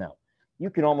numbers now,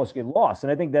 you can almost get lost.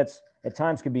 And I think that's at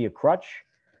times can be a crutch,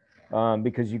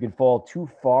 because you can fall too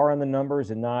far on the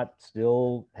numbers and not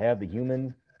still have the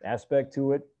human aspect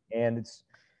to it. And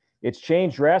it's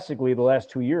changed drastically the last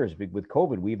 2 years. With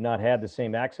COVID, we've not had the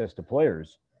same access to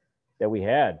players that we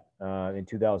had in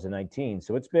 2019.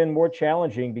 So it's been more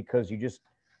challenging, because you just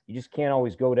can't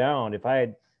always go down. If I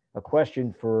had a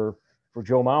question for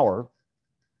Joe Mauer,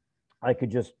 I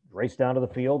could just race down to the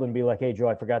field and be like, "Hey, Joe,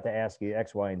 I forgot to ask you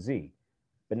X, Y, and Z."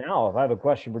 But now, if I have a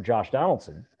question for Josh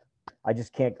Donaldson, I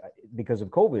just can't, because of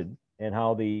COVID and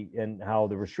how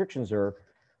the restrictions are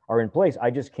in place.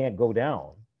 I just can't go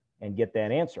down and get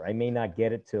that answer. I may not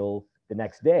get it till the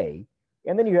next day,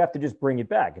 and then you have to just bring it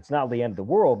back. It's not the end of the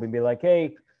world, but be like,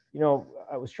 "Hey,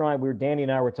 Danny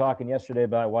and I were talking yesterday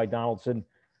about why Donaldson,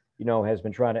 has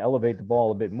been trying to elevate the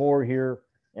ball a bit more here.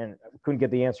 And I couldn't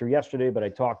get the answer yesterday, but I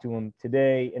talked to him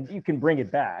today, and you can bring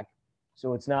it back.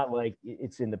 So it's not like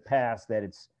it's in the past that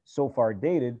it's so far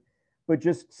dated, but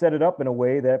just set it up in a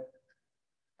way that,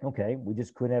 okay, we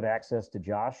just couldn't have access to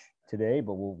Josh today,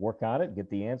 but we'll work on it, get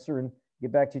the answer, and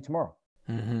get back to you tomorrow.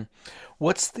 Mm-hmm.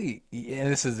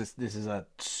 And this is a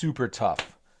super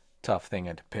tough thing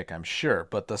to pick, I'm sure,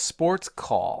 but the sports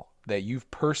call that you've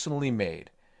personally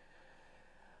made,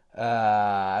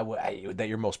 that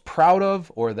you're most proud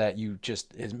of, or that you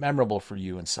just is memorable for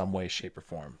you in some way, shape, or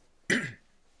form?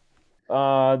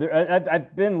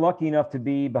 I've been lucky enough to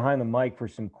be behind the mic for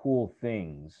some cool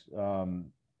things.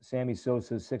 Sammy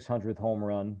Sosa's 600th home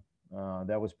run,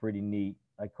 that was pretty neat.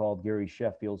 I called Gary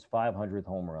Sheffield's 500th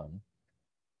home run.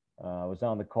 I was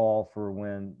on the call for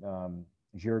when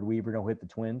Jared Weaver hit the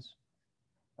Twins.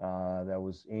 That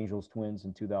was Angels Twins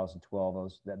in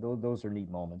 2012. Those are neat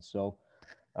moments. So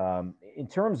in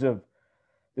terms of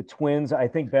the Twins, I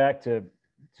think back to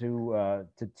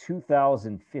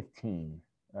 2015.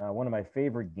 One of my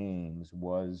favorite games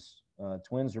was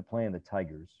Twins are playing the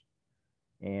Tigers,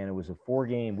 and it was a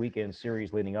 4-game weekend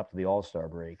series leading up to the All-Star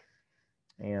break.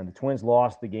 And the Twins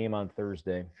lost the game on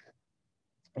Thursday,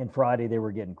 and Friday they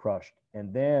were getting crushed.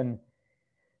 And then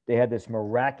they had this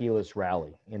miraculous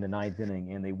rally in the 9th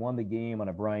inning, and they won the game on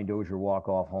a Brian Dozier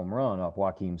walk-off home run off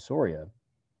Joaquin Soria.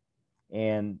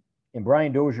 And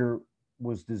Brian Dozier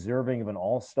was deserving of an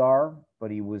all-star, but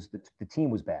the team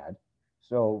was bad.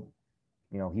 So,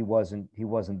 he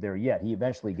wasn't there yet. He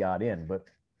eventually got in, but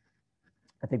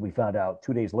I think we found out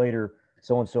 2 days later,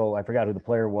 so-and-so, I forgot who the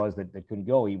player was that couldn't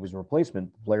go. He was a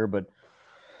replacement player, but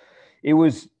it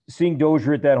was seeing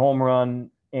Dozier at that home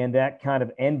run, and that kind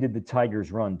of ended the Tigers'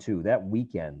 run too, that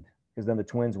weekend, because then the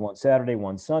Twins won Saturday,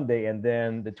 won Sunday, and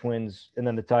then the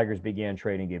Tigers began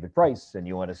trading David Price and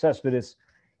Yoenis Cespedes.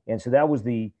 And so that was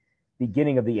the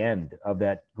beginning of the end of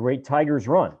that great Tigers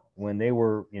run when they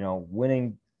were,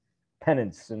 winning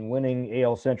pennants and winning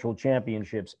AL Central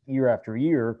championships year after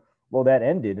year. Well, that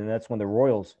ended, and that's when the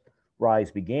Royals'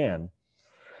 rise began.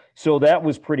 So that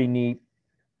was pretty neat.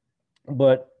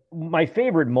 But my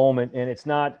favorite moment, and it's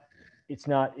not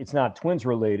Twins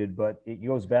related, but it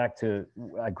goes back to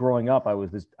growing up. I was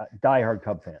this diehard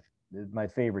Cub fan. It's my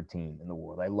favorite team in the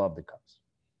world. I love the Cubs.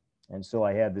 And so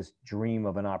I had this dream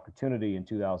of an opportunity in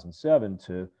 2007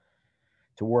 to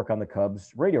work on the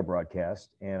Cubs radio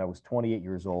broadcast. And I was 28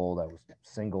 years old. I was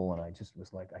single, and I just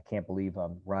was like, I can't believe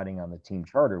I'm riding on the team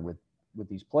charter with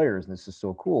these players, and this is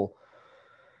so cool.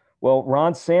 Well,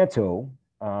 Ron Santo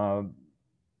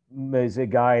is a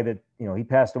guy that, he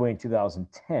passed away in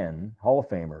 2010, Hall of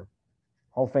Famer,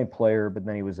 Hall of Fame player, but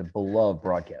then he was a beloved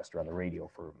broadcaster on the radio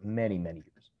for many, many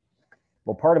years.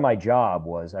 Well, part of my job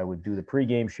was I would do the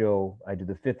pregame show, I do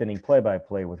the 5th inning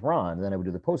play-by-play with Ron, and then I would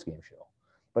do the postgame show.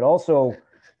 But also,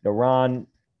 Ron,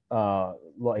 he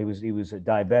was a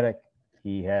diabetic.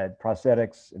 He had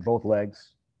prosthetics in both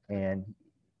legs, and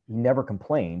he never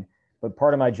complained. But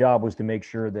part of my job was to make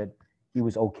sure that he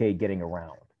was okay getting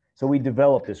around. So we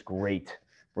developed this great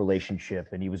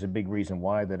relationship, and he was a big reason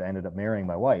why that I ended up marrying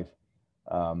my wife,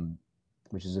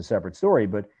 which is a separate story.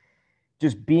 But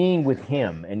just being with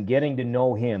him and getting to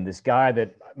know him, this guy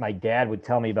that my dad would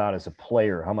tell me about as a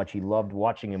player, how much he loved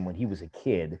watching him when he was a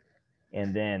kid,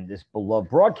 and then this beloved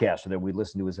broadcaster that we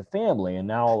listened to as a family, and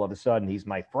now all of a sudden he's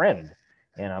my friend,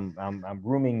 and I'm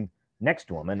rooming next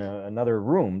to him in another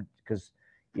room because,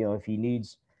 if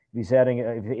he's having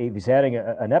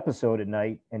an episode at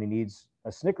night and he needs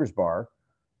a Snickers bar,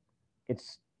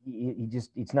 it's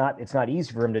not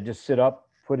easy for him to just sit up,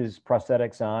 put his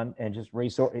prosthetics on, and just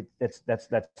race. So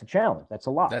that's a challenge. That's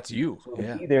a lot. That's you. So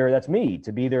to be there, that's me.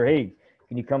 To be there, hey,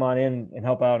 can you come on in and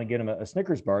help out and get him a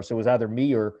Snickers bar? So it was either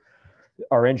me or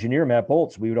our engineer, Matt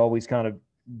Bolts. We would always kind of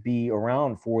be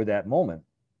around for that moment.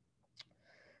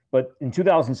 But in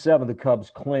 2007, the Cubs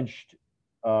clinched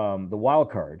the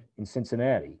wild card in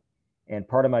Cincinnati, and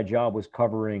part of my job was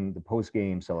covering the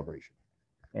post-game celebration.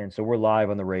 And so we're live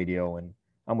on the radio, and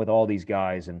I'm with all these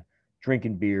guys and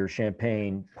drinking beer,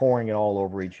 champagne, pouring it all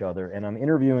over each other. And I'm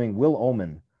interviewing Will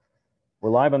Oman. We're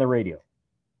live on the radio.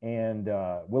 And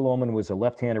Will Oman was a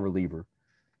left-handed reliever.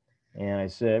 And I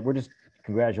said,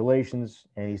 congratulations.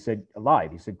 And he said,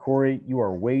 live. He said, Cory, you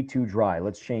are way too dry.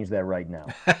 Let's change that right now.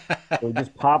 So he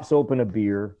just pops open a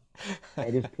beer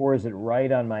and just pours it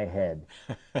right on my head.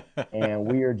 And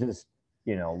we are just,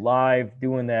 live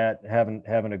doing that,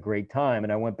 having a great time.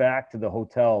 And I went back to the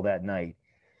hotel that night,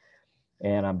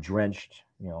 and I'm drenched.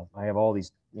 I have all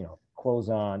these, clothes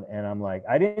on, and I'm like,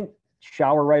 I didn't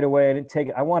shower right away. I didn't take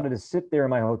it. I wanted to sit there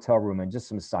in my hotel room in just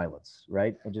some silence,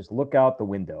 right? And just look out the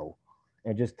window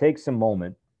and just take some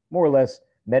moment, more or less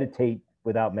meditate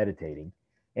without meditating,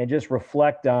 and just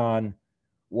reflect on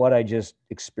what I just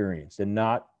experienced and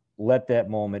not let that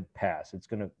moment pass. It's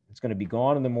gonna be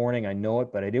gone in the morning. I know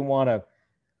it, but I didn't want to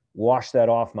wash that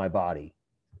off my body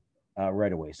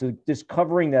right away. So just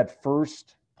covering that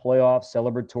first playoff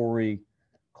celebratory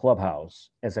clubhouse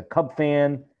as a Cub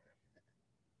fan,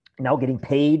 now getting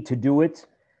paid to do it,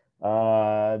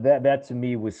 that to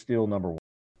me was still number one.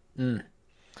 Mm.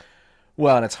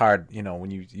 Well, and it's hard,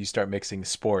 when you start mixing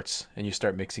sports and you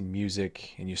start mixing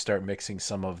music and you start mixing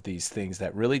some of these things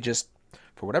that really just,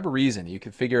 for whatever reason, you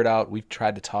can figure it out. We've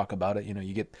tried to talk about it.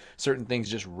 You get certain things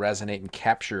just resonate and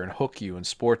capture and hook you, and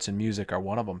sports and music are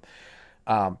one of them.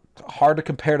 Hard to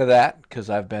compare to that because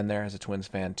I've been there as a Twins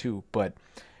fan too. But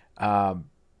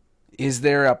is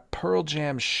there a Pearl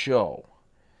Jam show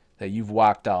that you've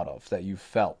walked out of that you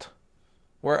felt?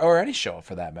 Or any show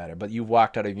for that matter, but you've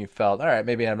walked out and you felt, all right,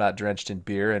 maybe I'm not drenched in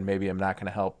beer, and maybe I'm not going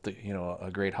to help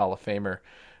a great Hall of Famer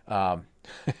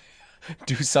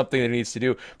do something that he needs to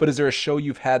do. But is there a show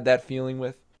you've had that feeling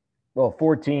with? Well,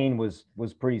 14 was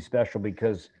pretty special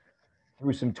because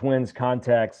through some Twins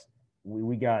contacts,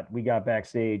 we got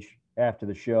backstage after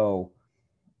the show,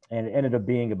 and it ended up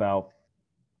being about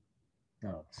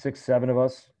 6, 7 of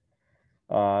us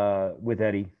with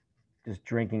Eddie, just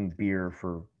drinking beer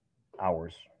for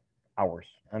hours.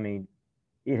 I mean,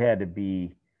 it had to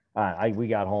be. We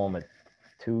got home at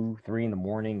 2, 3 in the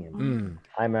morning, and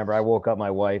I remember I woke up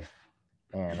my wife,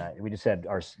 and we just had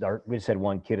we just had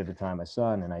one kid at the time, my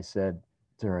son, and I said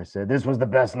to her, "This was the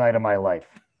best night of my life."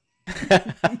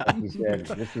 He said,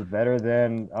 "This is better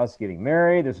than us getting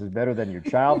married. This is better than your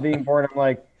child being born." I'm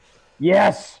like,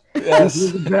 yes. This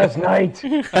is the best night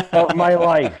of my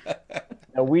life.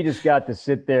 Now, we just got to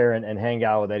sit there and hang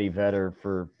out with Eddie Vedder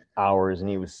for hours, and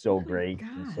he was so great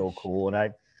and so cool. And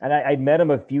I met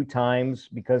him a few times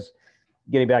because,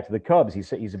 getting back to the Cubs,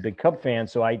 he's a big Cub fan,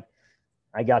 so I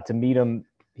got to meet him.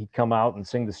 He'd come out and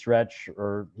sing the stretch,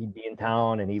 or he'd be in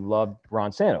town, and he loved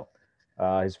Ron Santo.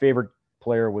 His favorite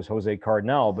player was Jose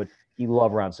Cardinal, but he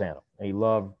loved Ron Santo, and he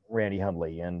loved Randy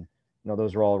Hundley, and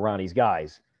those are all Ronnie's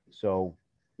guys. So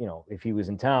if he was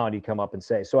in town, he'd come up and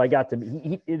say. So I got to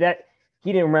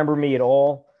he didn't remember me at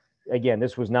all. Again,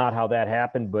 this was not how that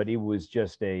happened, but it was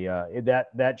just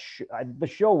the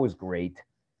show was great.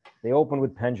 They opened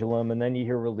with Pendulum, and then you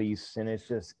hear Release, and it's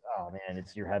just, oh man,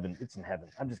 it's your heaven. It's in heaven.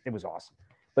 It was awesome.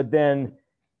 But then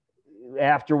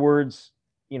afterwards,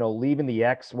 leaving the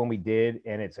X when we did,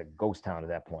 and it's a ghost town at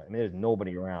that point. I mean, there's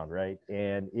nobody around, right?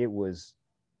 And it was,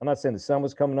 I'm not saying the sun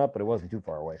was coming up, but it wasn't too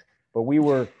far away. But we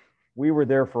were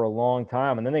there for a long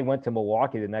time, and then they went to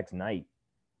Milwaukee the next night.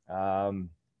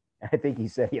 I think he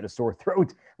said he had a sore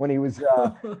throat when he was doing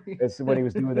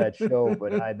that show,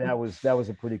 but that was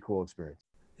a pretty cool experience.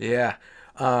 Yeah.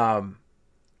 Now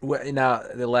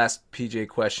the last PJ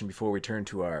question before we turn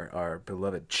to our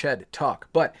beloved Ched talk,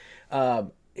 but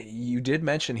you did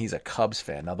mention he's a Cubs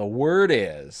fan. Now the word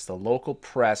is, the local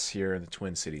press here in the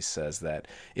Twin Cities says that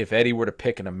if Eddie were to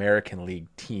pick an American League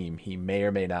team, he may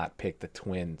or may not pick the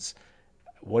Twins.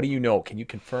 What do you know? Can you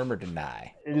confirm or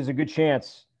deny? There's a good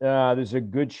chance. There's a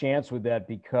good chance with that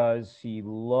because he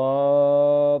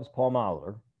loves Paul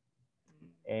Molitor.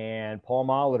 And Paul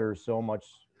Molitor so much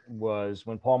was,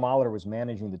 when Paul Molitor was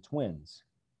managing the Twins,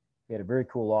 he had a very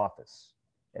cool office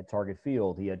at Target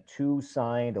Field. He had 2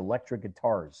 signed electric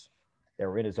guitars that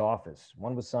were in his office.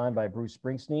 One was signed by Bruce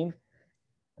Springsteen,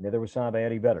 and the other was signed by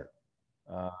Eddie Vedder.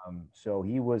 So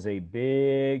he was a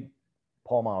big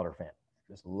Paul Molitor fan.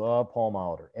 Just loved Paul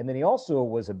Molitor. And then he also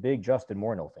was a big Justin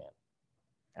Morneau fan.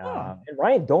 And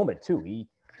Ryan Domit, too.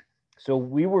 So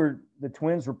the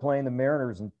Twins were playing the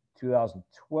Mariners in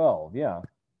 2012. Yeah.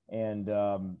 And,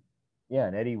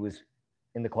 and Eddie was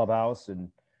in the clubhouse, and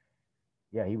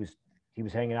he was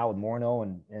hanging out with Morneau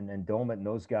and Domit and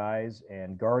those guys.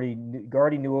 And Gardy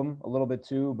knew him a little bit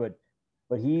too, but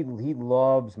he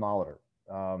loves Molitor.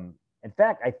 In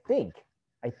fact, I think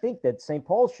that St.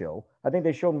 Paul's show, I think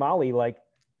they showed Molly like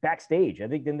backstage. I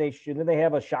think then they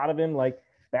have a shot of him like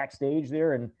backstage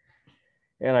there, and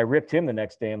I ripped him the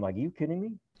next day. I'm like, are you kidding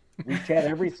me? We chat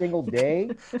every single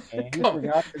day, and you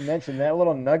forgot to mention that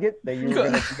little nugget that you were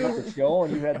going to do at the show,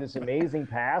 and you had this amazing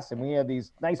pass, and we had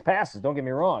these nice passes. Don't get me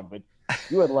wrong, but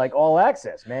you had like all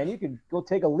access, man. You could go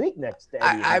take a leak next day.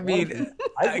 I mean,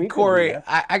 Cory,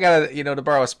 I gotta, to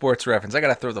borrow a sports reference, I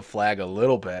gotta throw the flag a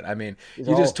little bit. I mean,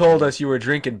 you just told us you were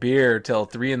drinking beer till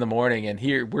 3 a.m, and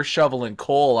here we're shoveling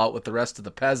coal out with the rest of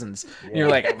the peasants. Yeah. You're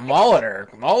like,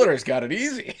 Molitor's got it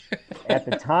easy. At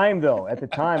the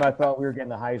time, I thought we were getting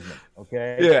the Heisman.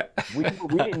 Okay. Yeah. We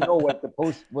didn't know what the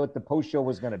post show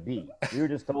was going to be. We were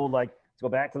just told, like, let's go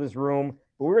back to this room.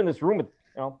 But we were in this room with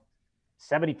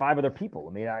 75 other people.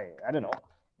 I mean, I don't know,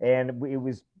 and there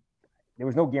was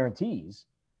no guarantees.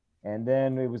 And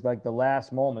then it was like the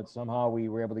last moment. Somehow we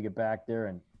were able to get back there,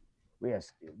 and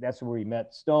that's where we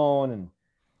met Stone, and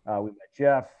we met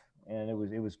Jeff, and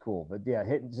it was cool. But yeah,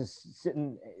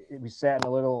 we sat in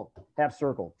a little half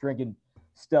circle drinking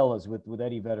Stella's with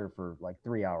Eddie Vedder for like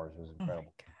 3 hours. It was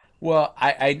incredible. Well,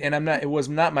 it was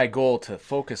not my goal to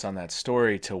focus on that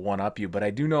story to one up you, but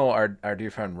I do know our dear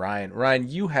friend Ryan. Ryan,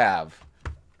 you have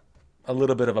a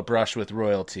little bit of a brush with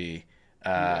royalty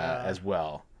as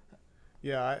well.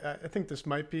 Yeah, I think this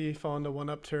might be falling to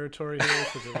one-up territory here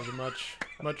because it was a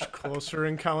much closer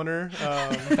encounter.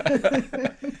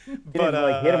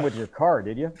 But hit him with your car,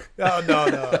 did you? Oh, no,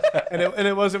 and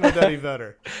it wasn't with Eddie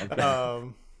Vedder. Okay.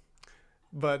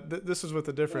 But this is with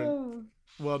a different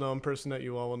well-known person that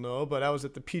you all will know. But I was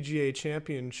at the PGA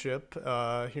Championship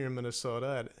here in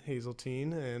Minnesota at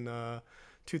Hazeltine in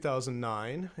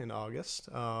 2009 in August.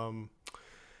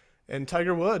 And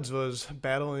Tiger Woods was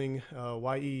battling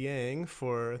Y.E. Yang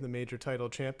for the major title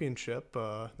championship.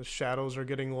 The shadows are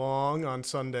getting long on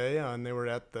Sunday, and they were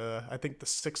at the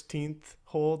 16th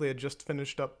hole. They had just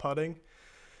finished up putting.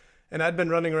 And I'd been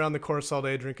running around the course all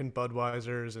day drinking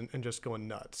Budweisers and just going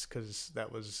nuts because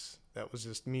that was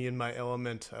just me in my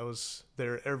element. I was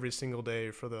there every single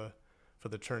day for the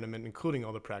tournament, including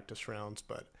all the practice rounds.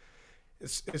 But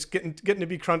it's getting to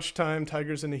be crunch time.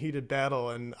 Tiger's in a heated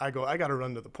battle, and I got to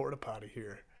run to the porta potty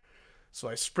here. So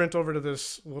I sprint over to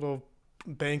this little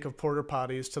bank of porta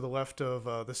potties to the left of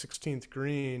the 16th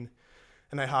green,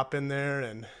 and I hop in there.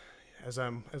 And as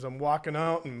I'm walking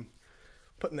out and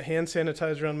putting the hand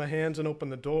sanitizer on my hands and open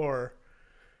the door,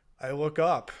 I look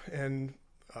up, and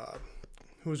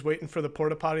who's waiting for the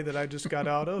porta potty that I just got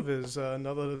out of is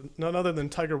none other than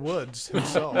Tiger Woods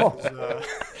himself.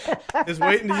 Is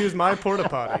waiting to use my porta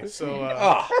potty. So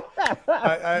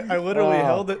I literally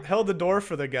held the door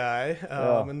for the guy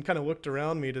and kind of looked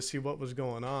around me to see what was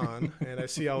going on. And I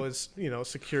see all his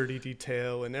security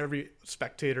detail and every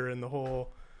spectator in the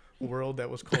whole world that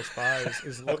was close by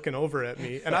is looking over at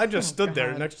me, and I just stood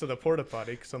there next to the porta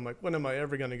potty because I'm like, when am I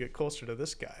ever going to get closer to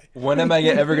this guy? When am I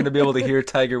ever going to be able to hear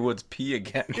Tiger Woods pee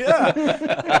again? Yeah.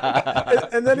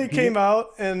 and then he came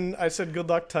out, and I said, "Good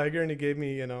luck, Tiger," and he gave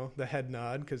me the head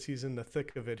nod because he's in the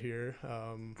thick of it here,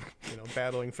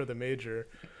 battling for the major.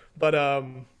 But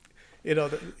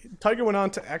Tiger went on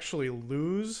to actually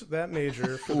lose that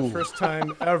major for the first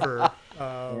time ever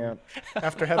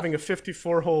after having a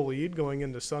 54-hole lead going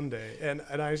into Sunday. And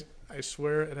I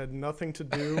swear it had nothing to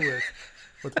do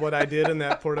with what I did in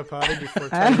that porta potty before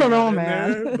Tiger I don't know, got in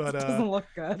man. there. But, it doesn't look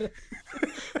good.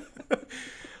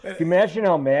 Can you imagine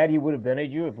how mad he would have been at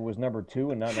you if it was number 2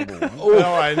 and not number 1?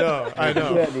 No, I know.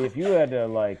 If you had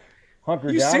to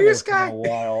hunker down serious, there for a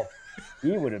while,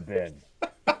 he would have been.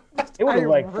 It would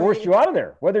have forced you out of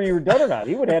there, whether you were done or not.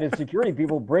 He would have had his security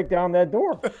people break down that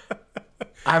door.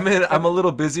 I'm a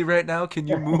little busy right now. Can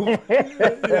you move?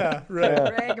 Yeah, right.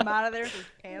 Drag him out of there with his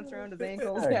pants around his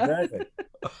ankles. Yeah, exactly.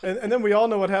 And then we all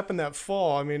know what happened that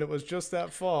fall. I mean, it was just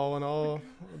that fall when all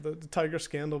the Tiger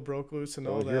scandal broke loose and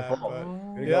all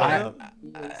that.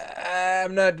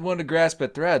 I'm not one to grasp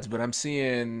at threads, but I'm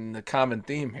seeing the common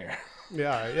theme here.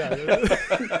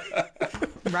 Yeah.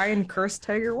 Ryan cursed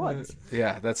Tiger Woods.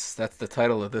 Yeah, that's the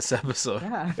title of this episode.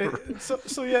 Yeah. It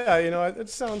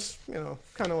sounds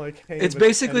kind of like it's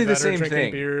basically the same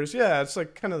thing. Beers, yeah, it's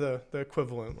like kind of the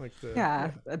equivalent,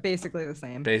 basically the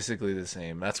same. Basically the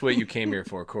same. That's what you came here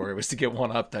for, Corey, was to get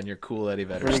one up on your cool Eddie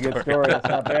Vedder story. Pretty good story. That's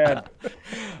not bad.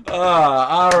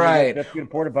 All right. That's a good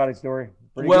porta potty story.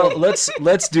 Pretty well, good. let's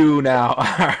turn to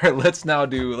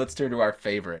our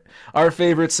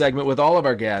favorite segment with all of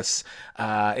our guests.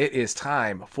 It is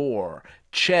time for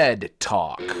Ched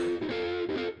Talk.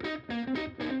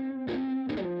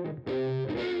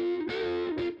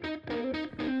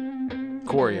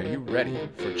 Corey, are you ready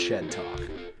for Ched Talk?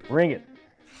 Bring it.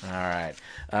 All right.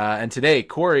 And today,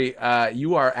 Corey,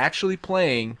 you are actually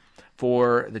playing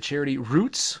for the charity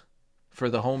Roots for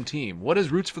the Home Team. What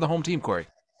is Roots for the Home Team, Corey?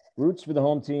 Roots for the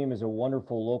Home Team is a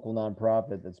wonderful local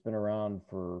nonprofit that's been around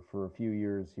for a few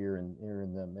years here in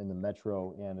the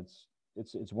metro, and it's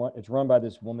run by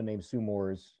this woman named Sue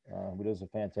Moores, who does a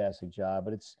fantastic job.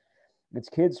 But it's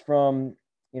kids from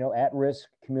at-risk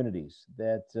communities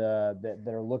that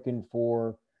are looking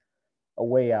for a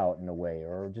way out in a way,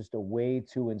 or just a way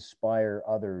to inspire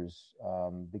others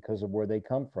because of where they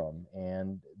come from,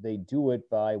 and they do it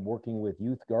by working with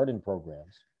youth garden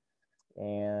programs,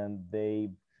 and they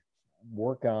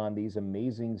work on these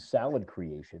amazing salad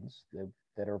creations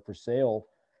that are for sale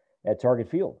at Target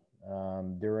Field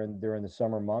during the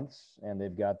summer months, and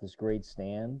they've got this great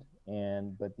stand.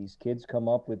 But these kids come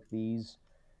up with these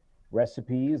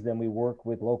recipes. Then we work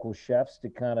with local chefs to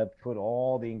kind of put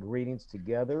all the ingredients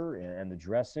together and the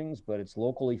dressings, but it's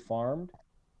locally farmed,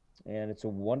 and it's a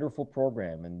wonderful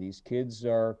program. And these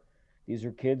are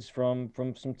kids from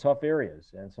some tough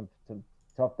areas and some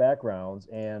tough backgrounds,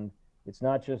 and it's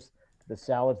not just the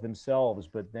salads themselves,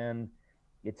 but then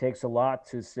it takes a lot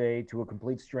to say to a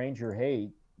complete stranger, hey,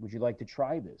 would you like to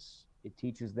try this? It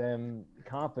teaches them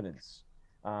confidence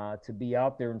to be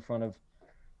out there in front of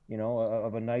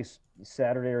of a nice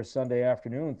Saturday or Sunday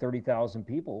afternoon, 30,000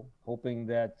 people, hoping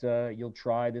that you'll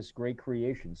try this great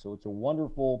creation. So it's a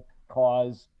wonderful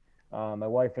cause. My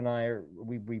wife and I,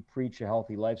 we preach a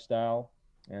healthy lifestyle.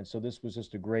 And so this was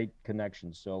just a great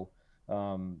connection. So,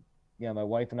 yeah, my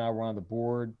wife and I were on the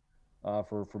board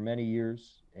for many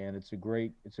years, and it's a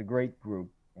great group.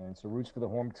 And so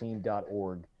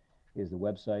rootsforthehometeam.org is the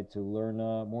website to learn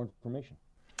more information.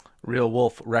 Real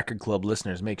Wolf Record Club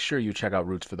listeners, make sure you check out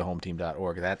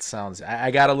rootsforthehometeam.org. That sounds... I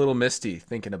got a little misty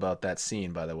thinking about that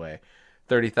scene, by the way.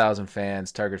 30,000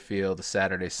 fans, Target Field, a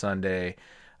Saturday, Sunday.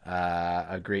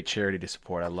 A great charity to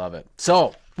support. I love it.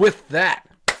 So, with that,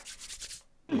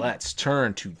 let's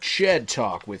turn to Ched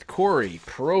Talk with Cory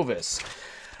Provus.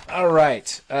 All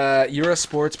right. You're a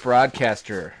sports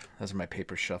broadcaster. Those are my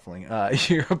papers shuffling.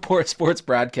 You're a sports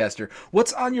broadcaster.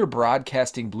 What's on your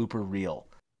broadcasting blooper reel?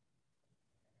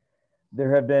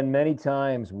 There have been many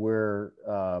times where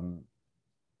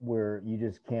you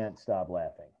just can't stop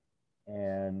laughing,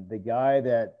 and the guy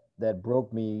that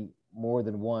broke me more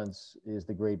than once is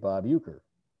the great Bob Uecker.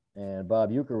 And Bob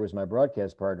Uecker was my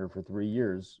broadcast partner for 3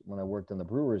 years when I worked on the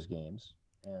Brewers games.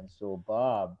 And so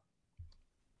Bob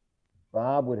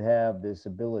would have this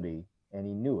ability, and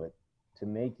he knew it, to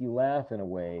make you laugh in a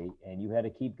way, and you had to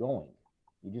keep going.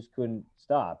 You just couldn't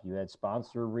stop. You had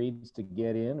sponsor reads to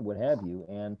get in, what have you,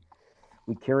 and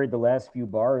we carried the last few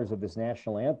bars of this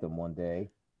national anthem one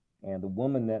day, and the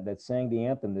woman that sang the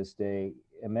anthem this day,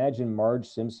 imagine Marge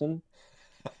Simpson,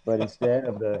 but instead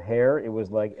of the hair, it was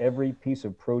like every piece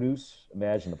of produce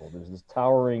imaginable. There's this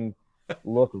towering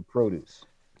look of produce.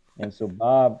 And so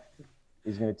Bob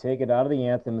is going to take it out of the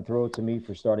anthem and throw it to me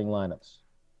for starting lineups.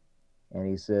 And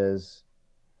he says,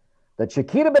 the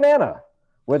Chiquita Banana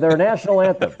with their national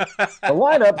anthem. The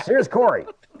lineups, here's Cory.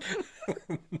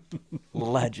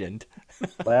 Legend.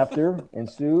 Laughter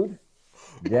ensued.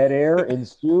 Dead air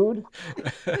ensued.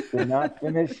 Did not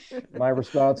finish my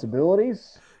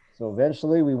responsibilities. So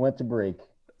eventually we went to break.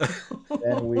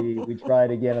 And we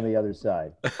tried again on the other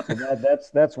side. So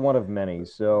that's one of many.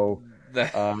 So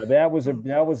that was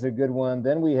a good one.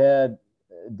 Then we had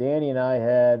Danny and I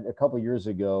had a couple years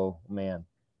ago, man,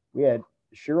 we had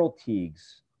Cheryl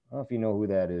Tiegs. I don't know if you know who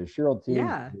that is. Cheryl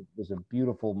Tiegs was a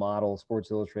beautiful model,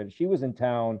 Sports Illustrated. She was in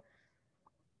town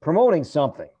promoting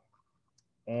something,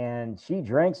 and she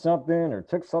drank something or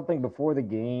took something before the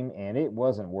game, and it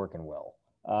wasn't working well.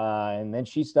 And then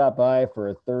she stopped by for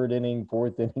a third inning,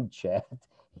 fourth inning chat,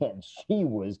 and she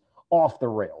was off the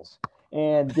rails.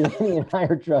 And Danny and I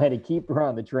are trying to keep her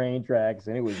on the train tracks,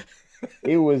 and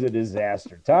it was a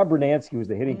disaster. Tom Bernansky was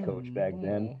the hitting coach back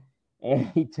then,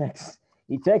 and he texts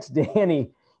Danny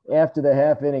after the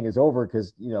half inning is over,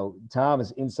 because Tom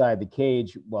is inside the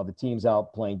cage while the team's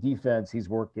out playing defense. He's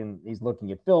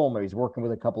looking at film, or he's working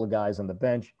with a couple of guys on the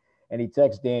bench, and he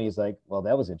texts Danny. He's like, "Well,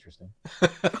 that was interesting,"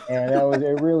 and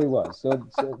it really was. So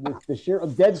the sheer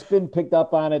Deadspin picked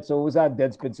up on it, so it was on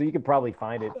Deadspin, so you could probably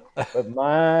find it. But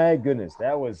my goodness,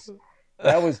 that was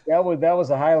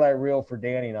a highlight reel for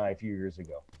Danny and I a few years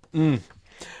ago.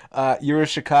 You're a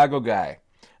Chicago guy.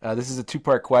 This is a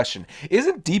two-part question.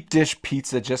 Isn't deep dish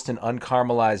pizza just an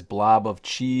uncaramelized blob of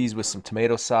cheese with some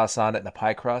tomato sauce on it and a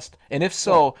pie crust? And if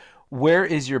so, where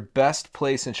is your best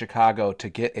place in Chicago to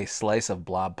get a slice of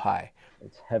blob pie?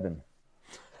 It's heaven.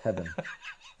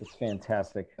 It's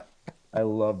fantastic. I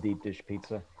love deep dish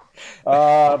pizza.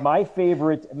 My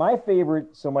favorite.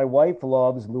 So my wife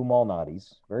loves Lou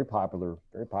Malnati's. Very popular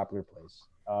place.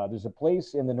 There's a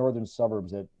place in the northern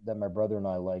suburbs that my brother and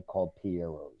I like called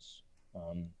Piero's.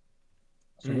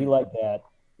 So we like that.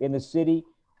 In the city,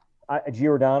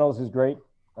 Giordano's is great.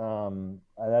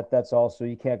 That's also,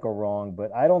 you can't go wrong.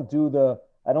 But I don't do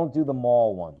the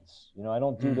mall ones. I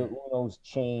don't do those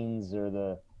chains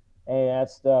or that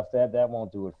stuff that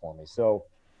won't do it for me. So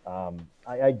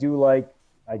I do like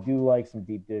some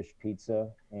deep dish pizza,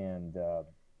 and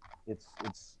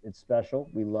it's special.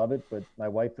 We love it. But my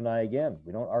wife and I, again,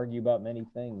 we don't argue about many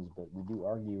things, but we do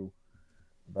argue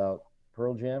about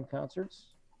Pearl Jam concerts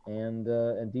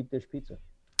and deep dish pizza.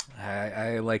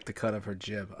 I like the cut of her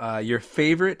jib. Your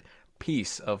favorite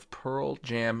piece of Pearl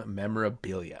Jam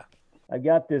memorabilia? I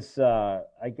got this. I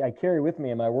carry with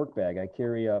me in my work bag. I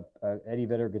carry a Eddie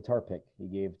Vedder guitar pick he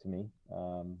gave to me.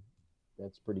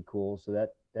 That's pretty cool. So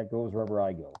that goes wherever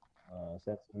I go.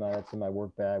 So that's in my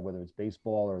work bag, whether it's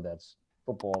baseball or that's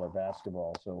football or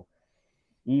basketball. So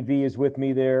EV is with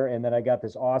me there, and then I got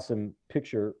this awesome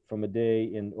picture from a day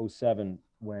in '07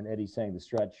 when Eddie sang The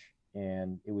Stretch,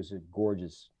 and it was a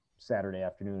gorgeous Saturday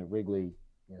afternoon at Wrigley.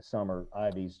 Summer,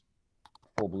 ivies,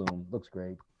 full bloom, looks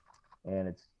great, and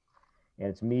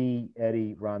it's me,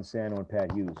 Eddie, Ron Santo, and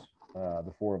Pat Hughes,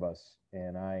 the four of us.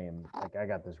 And I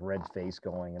got this red face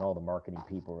going, and all the marketing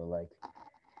people were like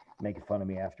making fun of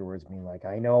me afterwards, being like,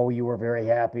 "I know you were very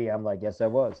happy." I'm like, "Yes, I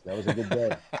was. That was a good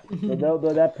day." So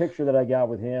that picture that I got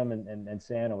with him and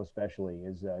Santo especially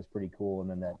is pretty cool. And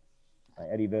then that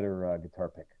Eddie Vedder guitar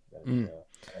pick that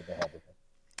I had with him.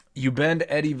 You bend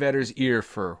Eddie Vedder's ear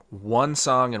for one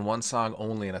song and one song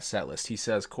only in a set list. He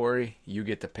says, "Cory, you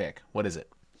get to pick. What is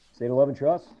it?" State of Love and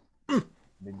Trust.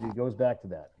 It goes back to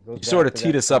that. You sort of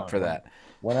teed us up for that.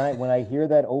 When I hear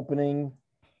that opening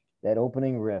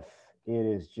riff, it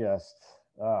is just,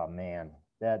 oh man,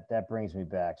 that brings me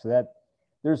back. So that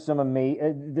there's some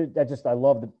amazing. I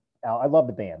love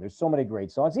the band. There's so many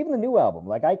great songs. Even the new album.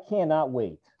 Like, I cannot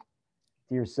wait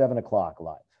to hear 7 O'Clock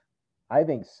live. I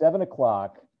think 7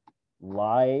 O'Clock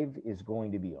live is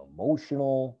going to be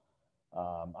emotional.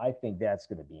 I think that's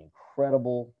going to be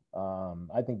incredible.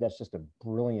 I think that's just a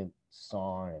brilliant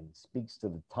song and speaks to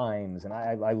the times, and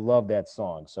I love that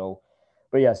song. So,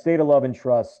 but yeah, State of Love and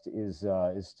Trust is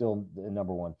still the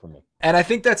number one for me. And I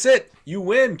think that's it. You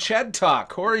win Ched Talk.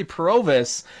 Cory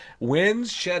Provus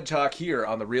wins Ched Talk here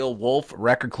on the Real Wolf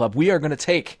Record Club. We are going to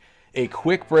take a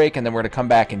quick break, and then we're going to come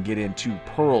back and get into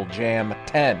Pearl Jam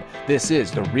 10. This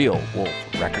is the Real Wolf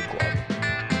Record Club.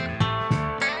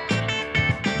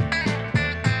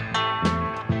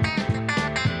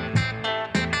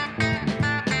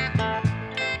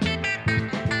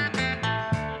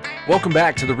 Welcome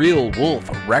back to the Real Wolf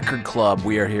Record Club.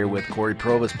 We are here with Cory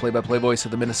Provus, play-by-play voice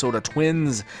of the Minnesota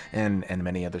Twins and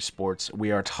many other sports.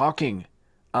 We are talking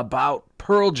about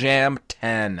Pearl Jam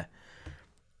 10.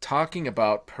 Talking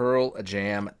about Pearl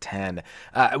Jam 10.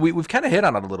 We've kind of hit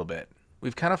on it a little bit.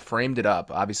 We've kind of framed it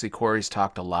up. Obviously, Cory's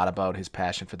talked a lot about his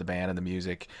passion for the band and the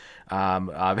music.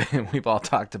 We've all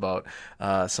talked about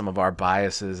some of our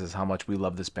biases as how much we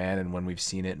love this band and when we've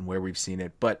seen it and where we've seen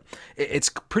it. But it's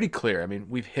pretty clear. I mean,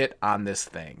 we've hit on this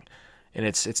thing. And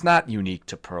it's not unique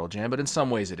to Pearl Jam, but in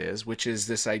some ways it is, which is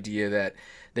this idea that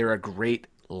they're a great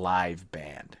live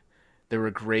band. They're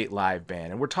a great live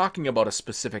band. And we're talking about a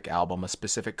specific album, a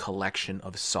specific collection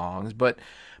of songs. But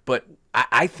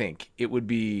I think it would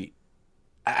be...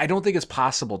 I don't think it's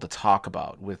possible to talk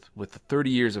about with the 30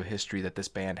 years of history that this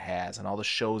band has and all the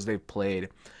shows they've played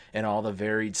and all the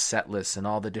varied set lists and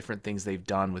all the different things they've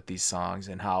done with these songs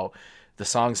and how the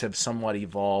songs have somewhat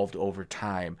evolved over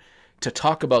time, to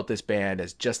talk about this band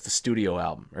as just the studio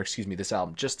album, or excuse me, this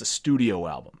album, just the studio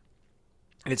album.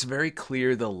 And it's very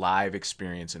clear the live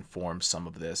experience informs some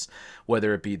of this,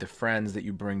 whether it be the friends that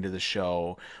you bring to the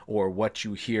show or what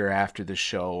you hear after the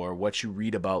show or what you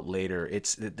read about later.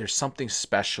 There's something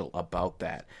special about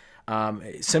that.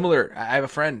 Similar, I have a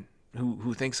friend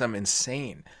who thinks I'm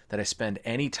insane that I spend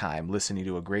any time listening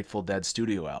to a Grateful Dead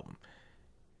studio album.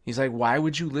 He's like, why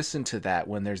would you listen to that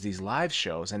when there's these live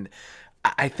shows? And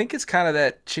I think it's kind of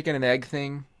that chicken and egg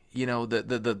thing, you know,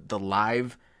 the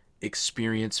live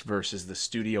experience versus the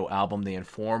studio album. They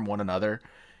inform one another.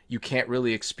 You can't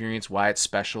really experience why it's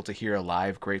special to hear a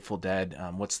live Grateful Dead.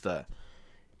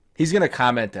 He's going to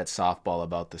comment at softball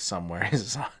about this somewhere.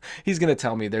 He's going to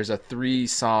tell me there's a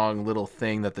 3-song little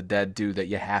thing that the Dead do that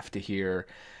you have to hear.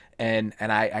 And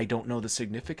I don't know the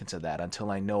significance of that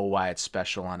until I know why it's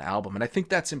special on album. And I think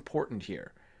that's important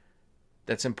here.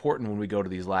 That's important when we go to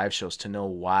these live shows, to know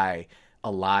why a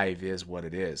live is what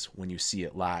it is when you see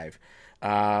it live.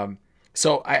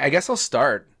 So I guess I'll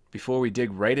start before we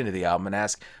dig right into the album and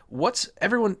ask, what's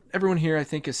everyone here I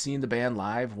think has seen the band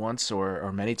live once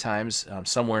or many times,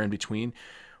 somewhere in between.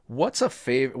 What's a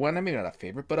favorite, well, maybe not a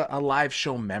favorite, but a live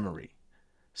show memory,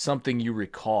 something you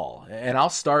recall? And I'll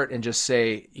start and just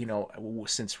say, you know,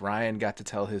 since Ryan got to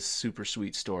tell his super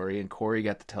sweet story and Cory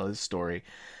got to tell his story,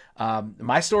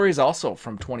 my story is also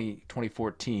from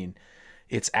 2014.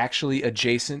 It's actually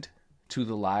adjacent to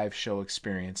the live show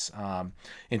experience.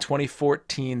 In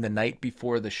 2014, the night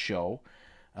before the show,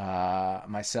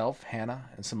 myself, Hannah,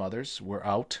 and some others were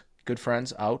out, good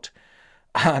friends, out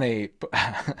on a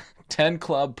 10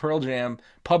 club Pearl Jam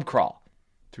pub crawl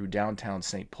through downtown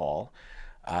St. Paul.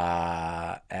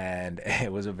 And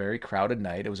it was a very crowded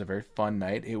night. It was a very fun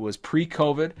night. It was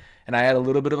pre-COVID, and I had a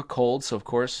little bit of a cold. So, of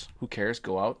course, who cares?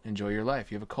 Go out, enjoy your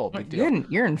life. You have a cold. Big deal.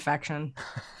 Ear infection.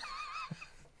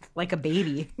 Like a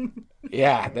baby.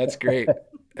 Yeah, that's great.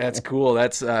 That's cool.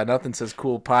 That's Nothing Says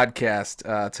Cool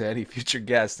podcast to any future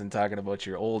guest and talking about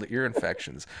your old ear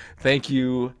infections. Thank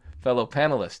you, fellow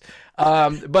panelists.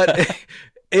 But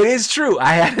it is true.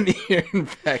 I had an ear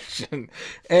infection,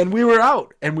 and we were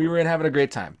out, and we were having a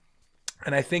great time.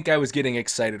 And I think I was getting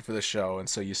excited for the show, and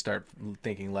so you start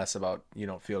thinking less about you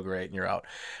don't feel great and you're out.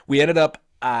 We ended up,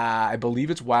 I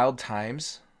believe it's Wild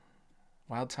Times.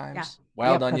 Wild Times? Yeah.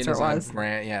 Wild Yep, Onion is on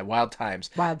Grant. Yeah, Wild Times.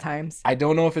 Wild Times. I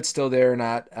don't know if it's still there or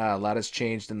not. A lot has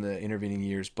changed in the intervening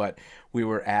years, but we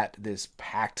were at this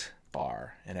packed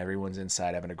bar, and everyone's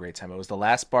inside having a great time. It was the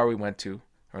last bar we went to,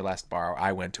 or last bar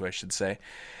I went to, I should say.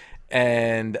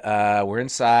 And we're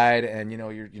inside, and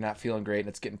you're not feeling great, and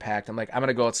it's getting packed. I'm like, I'm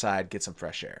gonna go outside, get some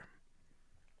fresh air.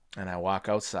 And I walk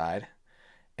outside,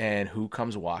 and who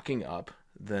comes walking up?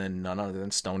 Then none other than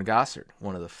Stone Gossard,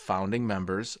 one of the founding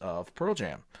members of Pearl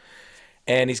Jam.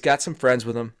 And he's got some friends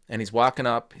with him, and he's walking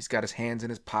up. He's got his hands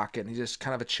in his pocket, and he's just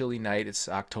kind of a chilly night. It's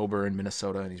October in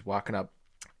Minnesota, and he's walking up.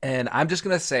 And I'm just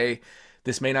going to say,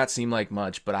 this may not seem like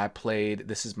much, but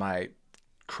this is my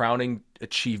crowning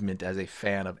achievement as a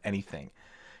fan of anything,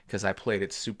 because I played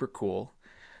it super cool,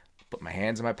 put my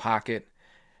hands in my pocket,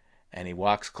 and he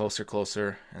walks closer,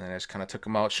 and then I just kind of took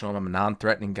him out, showed him I'm a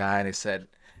non-threatening guy, and I said,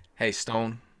 hey,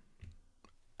 Stone,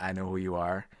 I know who you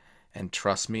are, and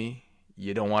trust me,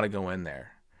 you don't want to go in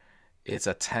there. It's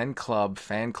a 10-club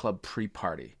fan club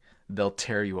pre-party. They'll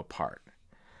tear you apart.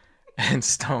 And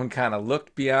Stone kind of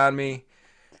looked beyond me,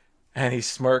 and he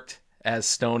smirked, as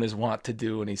Stone is wont to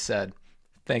do, and he said,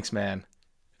 thanks, man.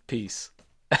 Peace.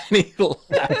 And he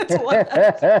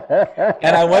left.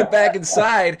 And I went back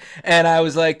inside, and I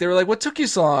was like, they were like, what took you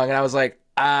so long? And I was like,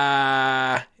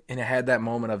 and I had that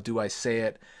moment of, do I say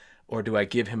it? Or do I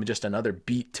give him just another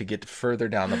beat to get further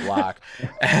down the block?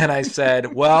 And I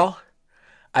said, well,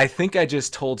 I think I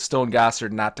just told Stone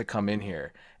Gossard not to come in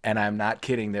here. And I'm not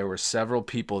kidding. There were several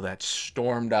people that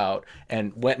stormed out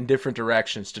and went in different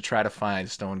directions to try to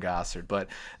find Stone Gossard. But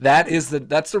that's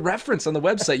the reference on the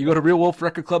website. You go to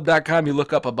realwolfrecordclub.com, you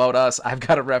look up About Us. I've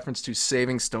got a reference to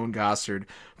saving Stone Gossard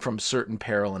from certain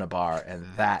peril in a bar. And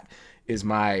that is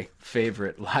my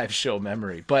favorite live show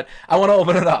memory. But I want to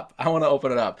open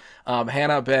it up.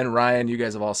 Hannah, Ben, Ryan, you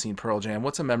guys have all seen Pearl Jam.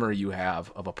 What's a memory you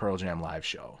have of a Pearl Jam live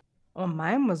show? Well,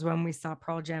 mine was when we saw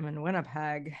Pearl Jam in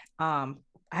Winnipeg.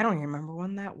 I don't even remember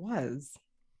when that was.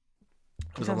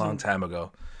 It was a long time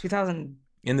ago. 2000.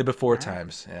 In the before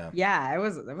times, yeah. Yeah, it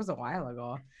was a while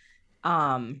ago.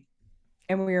 And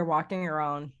we were walking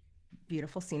around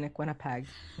beautiful scenic Winnipeg.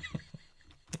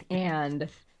 And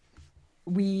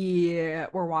we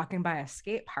were walking by a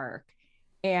skate park,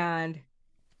 and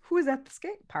who's at the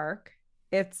skate park?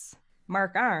 It's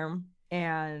Mark Arm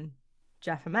and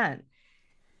Jeff Ament.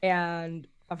 And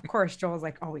of course, Joel was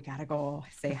like, oh, we gotta go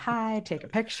say hi, take a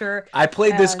picture. I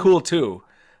played this cool too.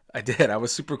 I did. I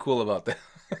was super cool about that.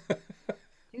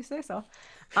 You say so.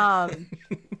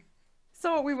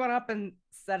 So we went up and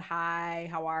said hi,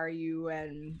 how are you?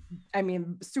 And I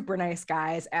mean, super nice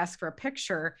guys, asked for a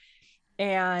picture.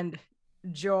 And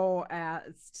Joe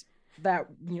asked that,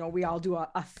 we all do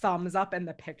a thumbs up in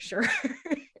the picture.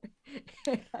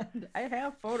 And I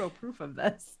have photo proof of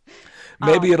this.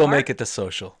 Maybe it'll make it to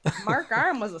social. Mark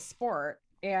Arm was a sport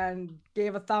and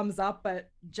gave a thumbs up, but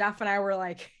Jeff and I were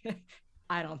like,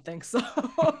 I don't think so.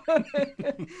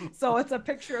 So it's a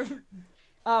picture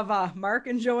of Mark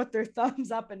and Joe with their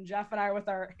thumbs up, and Jeff and I with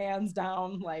our hands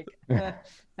down. Like, I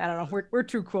don't know. We're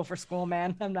too cool for school,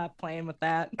 man. I'm not playing with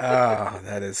that. Oh,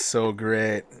 that is so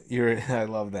great. I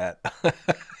love that.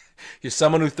 You're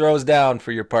someone who throws down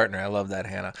for your partner. I love that,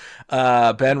 Hannah.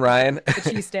 Ben, Ryan. The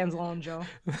cheese stands alone, Joe.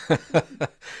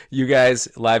 You guys,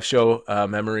 live show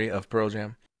memory of Pearl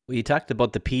Jam? We talked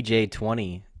about the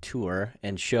PJ20 tour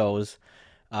and shows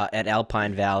at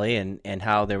Alpine Valley and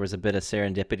how there was a bit of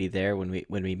serendipity there when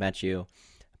we met you.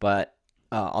 But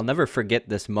I'll never forget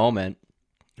this moment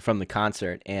from the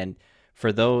concert. And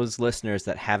for those listeners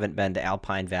that haven't been to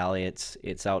Alpine Valley,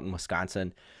 it's out in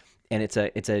Wisconsin, and it's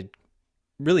a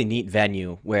really neat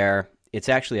venue where it's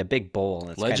actually a big bowl.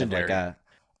 It's legendary. Kind of like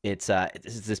it's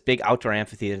this big outdoor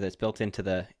amphitheater that's built into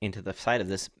the side of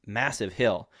this massive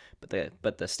hill,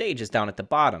 but the stage is down at the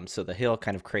bottom, so the hill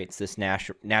kind of creates this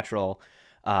natural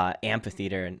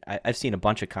amphitheater. And I've seen a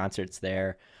bunch of concerts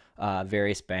there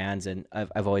various bands, and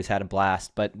I've always had a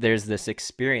blast. But there's this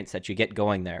experience that you get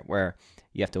going there where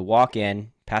you have to walk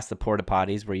in past the porta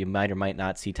potties where you might or might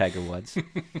not see Tiger Woods,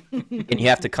 and you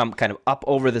have to come kind of up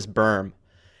over this berm,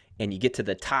 and you get to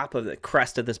the top of the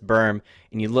crest of this berm,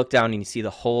 and you look down and you see the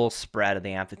whole spread of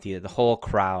the amphitheater, the whole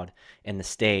crowd, and the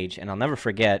stage. And I'll never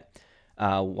forget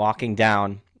walking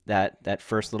down that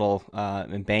first little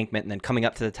embankment and then coming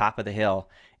up to the top of the hill,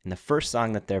 and the first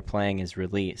song that they're playing is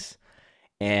Release.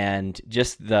 And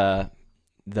just the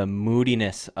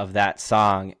moodiness of that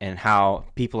song and how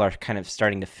people are kind of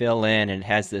starting to fill in, and it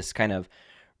has this kind of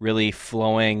really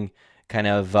flowing kind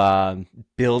of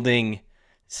building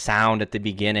sound at the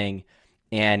beginning,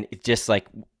 and it just like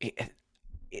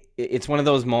it's one of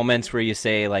those moments where you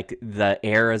say like the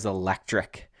air is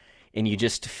electric, and you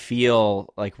just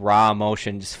feel like raw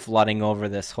emotion just flooding over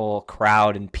this whole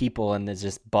crowd and people, and there's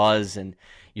just buzz, and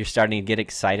you're starting to get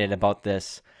excited about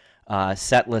this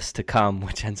set list to come,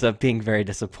 which ends up being very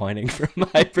disappointing from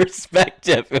my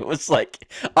perspective. It was like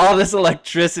all this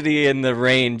electricity and the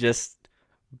rain just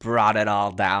brought it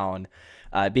all down.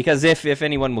 Because if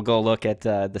anyone will go look at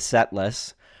the set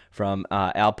list from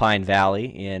Alpine Valley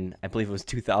in, I believe it was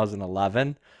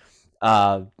 2011,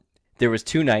 there was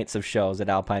 2 nights of shows at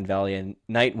Alpine Valley, and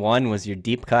night 1 was your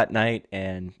deep cut night,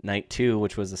 and night 2,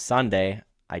 which was a Sunday,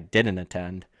 I didn't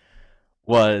attend,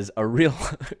 was a real,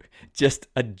 just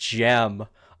a gem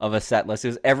of a set list. It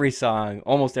was every song,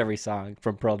 almost every song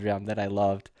from Pearl Jam that I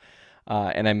loved,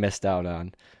 and I missed out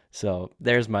on. So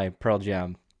there's my Pearl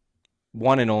Jam,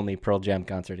 one and only Pearl Jam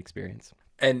concert experience.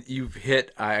 And you've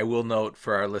hit, I will note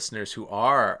for our listeners who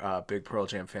are big Pearl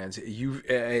Jam fans,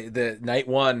 the night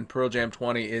 1 Pearl Jam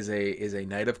 20 is a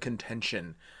night of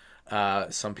contention.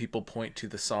 Some people point to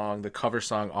the cover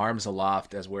song "Arms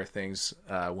Aloft" as where things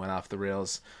went off the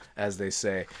rails, as they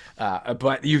say.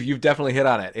 But you've definitely hit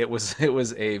on it. It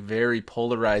was a very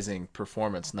polarizing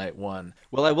performance, night 1.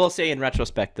 Well, I will say in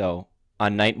retrospect, though,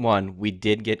 on night 1 we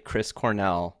did get Chris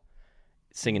Cornell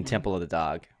singing "Temple of the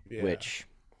Dog," which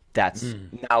that's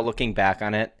now looking back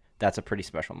on it, that's a pretty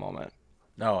special moment.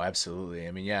 No, absolutely.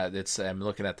 I mean, yeah, I'm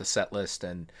looking at the set list,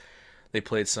 and they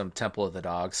played some Temple of the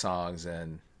Dog songs,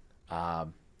 and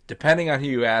depending on who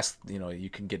you ask, you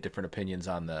can get different opinions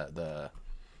on the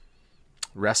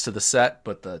rest of the set,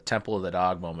 but the Temple of the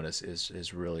Dog moment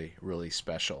is really, really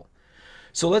special.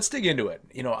 So let's dig into it.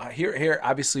 Here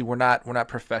obviously we're not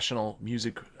professional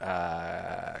music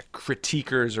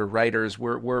critiquers or writers.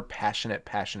 We're passionate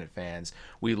fans.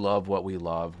 We love what we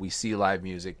love. We see live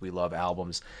music. We love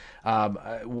albums.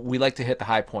 We like to hit the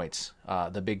high points,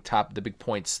 the big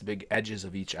points, the big edges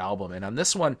of each album. And on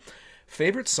this one,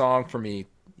 favorite song for me,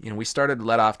 we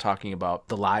let off talking about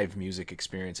the live music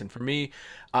experience. And for me,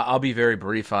 I'll be very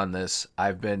brief on this.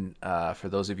 I've been, for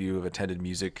those of you who have attended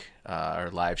music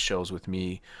or live shows with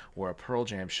me or a Pearl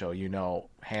Jam show,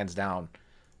 hands down,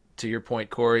 to your point,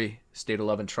 Cory, State of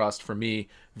Love and Trust, for me,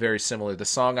 very similar. The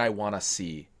song I want to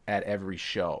see at every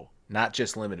show, not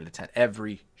just limited to 10,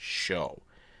 every show.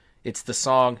 It's the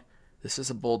song. This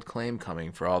is a bold claim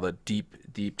coming for all the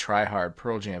deep try-hard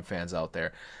Pearl Jam fans out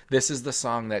there. This is the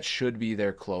song that should be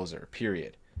their closer,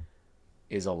 period,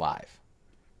 is Alive.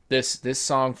 This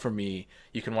song for me,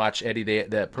 you can watch Eddie,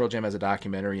 the Pearl Jam has a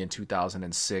documentary in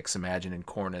 2006, Imagine in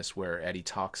Cornice, where Eddie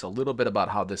talks a little bit about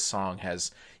how this song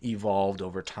has evolved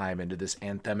over time into this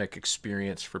anthemic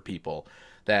experience for people.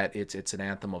 That it's an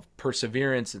anthem of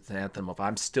perseverance, it's an anthem of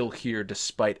I'm still here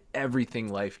despite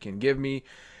everything life can give me.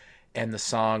 And the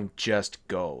song just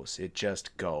goes. It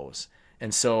just goes.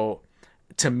 And so,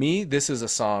 to me, this is a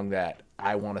song that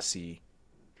I want to see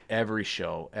every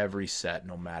show, every set,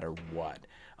 no matter what.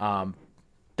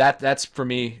 That's for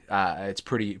me. It's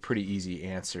pretty easy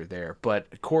answer there.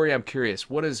 But Cory, I'm curious.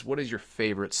 What is your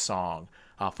favorite song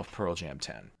off of Pearl Jam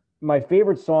 10? My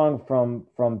favorite song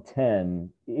from 10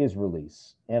 is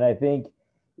Release, and I think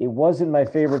it wasn't my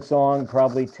favorite song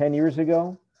probably 10 years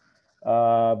ago.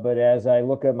 But as I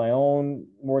look at my own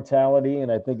mortality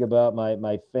and I think about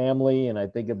my family and I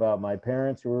think about my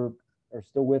parents who are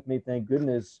still with me, thank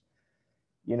goodness,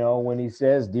 when he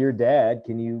says, "Dear Dad,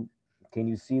 can you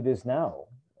see this now?"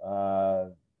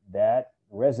 That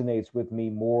resonates with me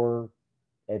more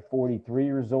at 43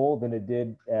 years old than it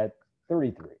did at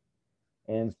 33.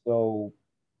 And so,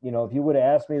 if you would have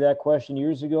asked me that question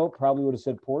years ago, probably would have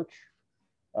said Porch.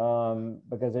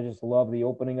 Because I just love the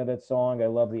opening of that song. I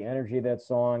love the energy of that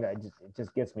song. It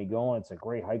just gets me going. It's a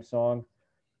great hype song.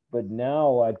 But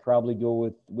now I'd probably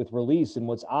go with Release. And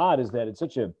what's odd is that it's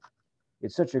such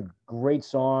a great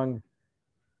song,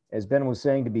 as Ben was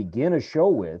saying, to begin a show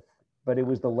with, but it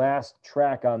was the last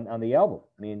track on the album.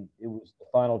 I mean, it was the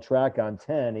final track on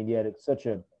 10, and yet it's such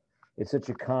a it's such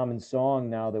a common song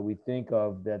now that we think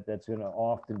of that's going to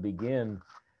often begin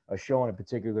a show on a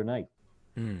particular night.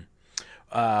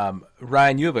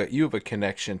 Ryan, you have a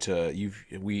connection to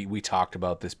we talked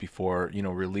about this before.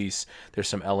 Release. There's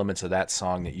some elements of that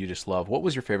song that you just love. What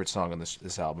was your favorite song on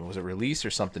this album? Was it Release or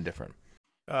something different?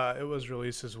 It was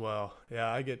Release as well.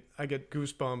 Yeah, I get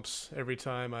goosebumps every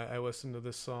time I listen to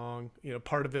this song.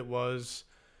 Part of it was,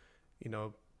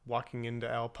 walking into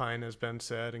Alpine, as Ben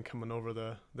said, and coming over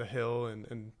the hill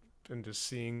and just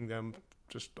seeing them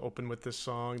just open with this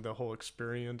song, the whole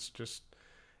experience. Just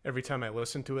every time I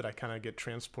listen to it, I kind of get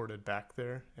transported back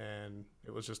there, and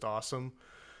it was just awesome.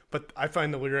 But I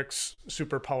find the lyrics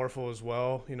super powerful as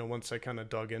well. Once I kind of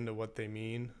dug into what they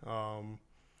mean, kind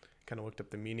of looked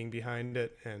up the meaning behind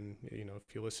it, and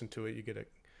if you listen to it, you get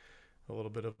a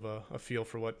little bit of a feel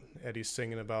for what Eddie's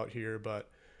singing about here. But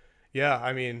yeah,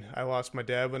 I mean, I lost my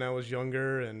dad when I was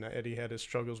younger, and Eddie had his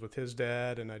struggles with his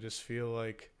dad, and I just feel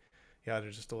like, yeah,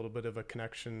 there's just a little bit of a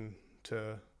connection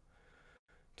to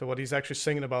what he's actually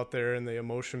singing about there and the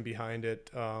emotion behind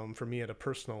it, for me at a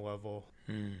personal level.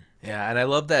 Yeah, and I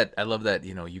love that.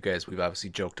 You guys, we've obviously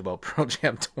joked about Pearl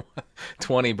Jam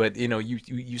 20, but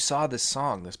you saw this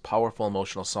song, this powerful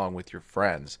emotional song with your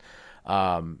friends,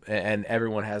 and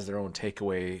everyone has their own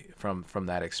takeaway from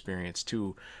that experience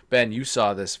too. Ben, you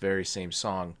saw this very same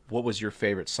song. What was your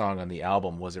favorite song on the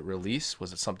album? Was it Release?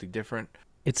 Was it something different?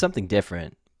 It's something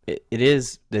different.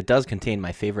 It does contain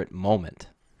my favorite moment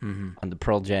on the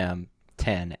Pearl Jam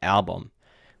 10 album,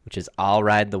 which is "I'll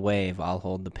Ride the Wave, I'll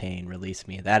Hold the Pain, Release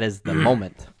Me." That is the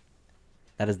moment.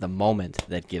 That is the moment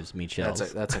that gives me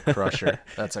chills. That's a crusher.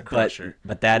 That's a crusher.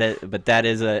 But that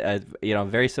is a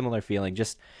very similar feeling.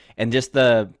 Just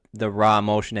the raw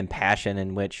emotion and passion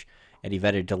in which Eddie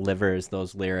Vedder delivers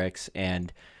those lyrics,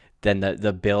 and then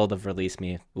the build of "Release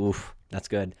Me." Oof, that's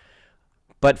good.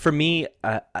 But for me,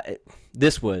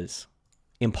 this was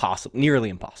impossible, nearly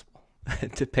impossible,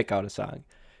 to pick out a song,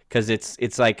 because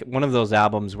it's like one of those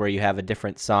albums where you have a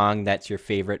different song that's your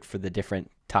favorite for the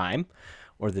different time,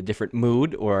 or the different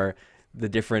mood, or the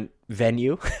different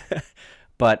venue.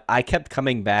 But I kept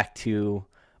coming back to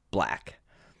Black,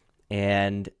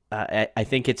 and I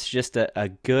think it's just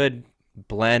a good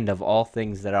blend of all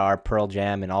things that are Pearl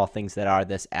Jam and all things that are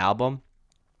this album,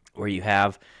 where you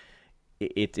have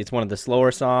it's one of the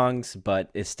slower songs, but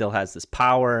it still has this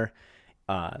power.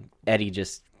 Eddie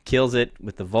just kills it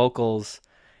with the vocals,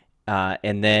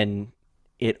 and then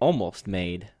it almost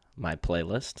made my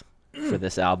playlist for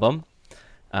this album,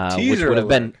 which would have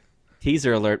been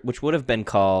teaser alert, which would have been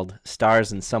called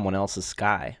 "Stars in Someone Else's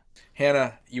Sky."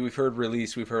 Hannah, we've heard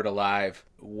Release, we've heard Alive.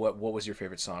 What was your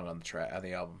favorite song on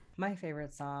the album? My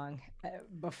favorite song,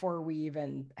 before we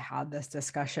even had this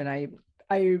discussion, I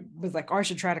was like, oh, I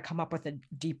should try to come up with a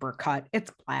deeper cut.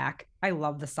 It's Black. I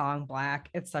love the song Black.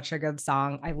 It's such a good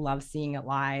song. I love seeing it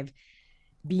live.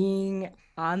 Being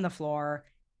on the floor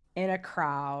in a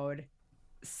crowd,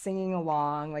 singing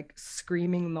along, like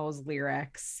screaming those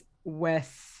lyrics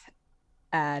with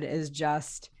Ed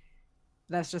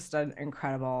that's just an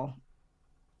incredible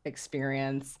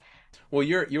experience. Well,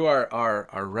 you are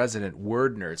our resident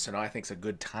word nerd, so now I think it's a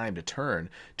good time to turn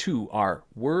to our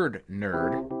word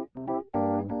nerd.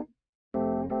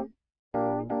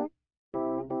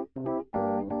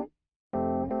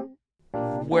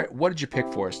 What did you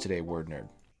pick for us today, word nerd?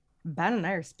 Ben and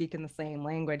I are speaking the same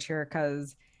language here,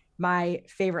 because my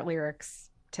favorite lyrics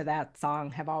to that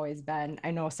song have always been,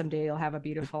 I know someday you'll have a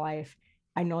beautiful life.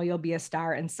 I know you'll be a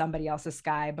star in somebody else's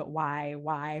sky, but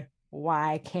why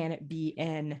can't it be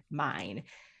in mine?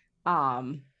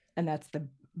 And that's the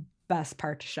best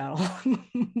part to shuttle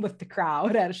with the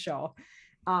crowd at a show.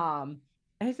 And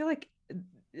I feel like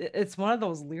it's one of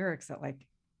those lyrics that, like,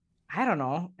 I don't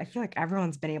know, I feel like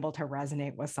everyone's been able to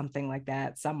resonate with something like that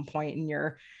at some point in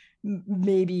your,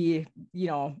 maybe,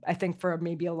 I think for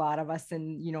maybe a lot of us,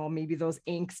 and maybe those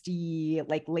angsty,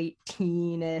 like late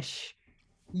teenish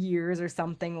years or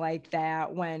something like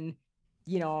that, when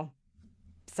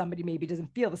somebody maybe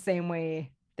doesn't feel the same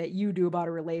way that you do about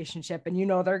a relationship, and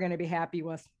they're going to be happy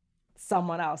with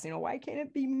someone else. Why can't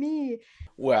it be me?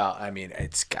 Well, I mean,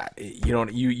 it's got,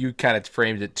 you kind of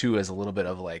framed it too as a little bit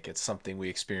of like, it's something we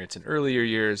experienced in earlier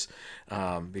years,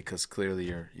 because clearly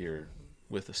you're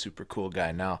with a super cool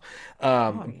guy now,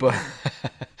 but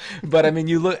I mean,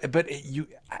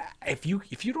 if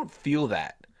you don't feel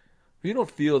that, if you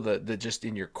don't feel the just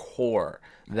in your core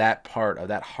that part of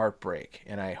that heartbreak,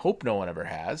 and I hope no one ever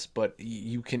has, but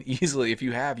you can easily, if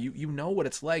you have, you know what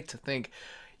it's like to think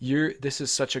this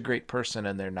is such a great person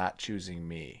and they're not choosing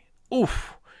me.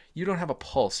 Oof, you don't have a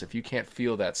pulse if you can't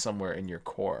feel that somewhere in your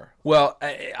core. Well,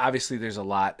 obviously there's a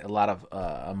lot of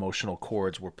emotional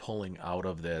chords we're pulling out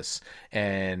of this,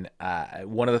 and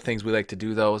one of the things we like to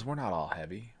do though is we're not all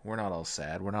heavy, we're not all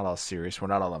sad, we're not all serious, we're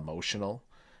not all emotional.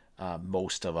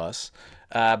 Most of us.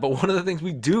 But one of the things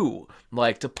we do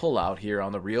like to pull out here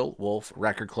on the Real Wolf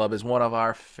Record Club is one of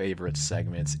our favorite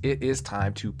segments. It is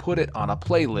time to put it on a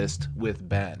playlist with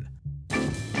Ben.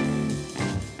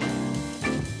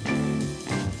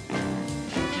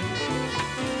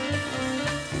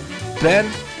 Ben,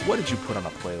 what did you put on a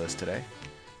playlist today?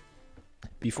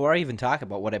 Before I even talk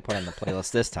about what I put on the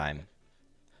playlist this time,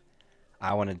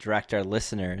 I want to direct our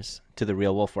listeners to the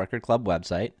Real Wolf Record Club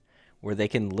website, where they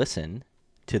can listen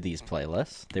to these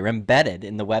playlists. They're embedded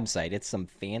in the website. It's some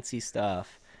fancy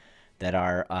stuff that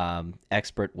our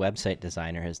expert website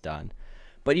designer has done.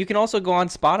 But you can also go on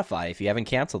Spotify if you haven't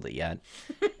canceled it yet.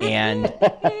 And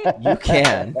you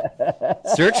can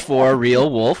search for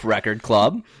Real Wolf Record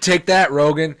Club. Take that,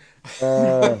 Rogan.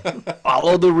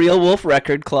 Follow the Real Wolf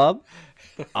Record Club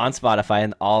on Spotify,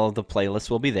 and all of the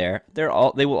playlists will be there.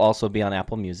 They will also be on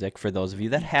Apple Music for those of you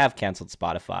that have canceled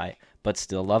Spotify but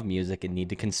still love music and need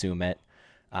to consume it.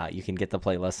 You can get the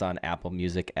playlists on Apple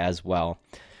Music as well.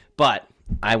 But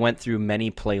I went through many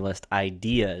playlist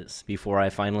ideas before I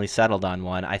finally settled on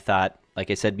one. I thought, like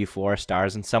I said before,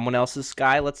 Stars in Someone Else's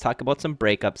Sky. Let's talk about some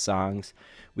breakup songs.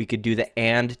 We could do the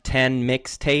And 10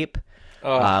 mixtape,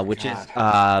 which is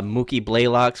Mookie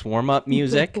Blaylock's warm-up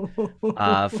music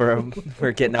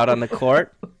for getting out on the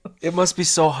court. It must be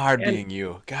so hard being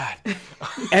you. God.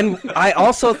 And I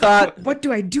also thought, What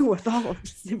do I do with all of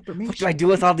this information? what do I do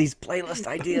with all these playlist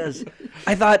ideas?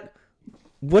 I thought,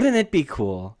 wouldn't it be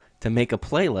cool to make a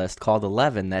playlist called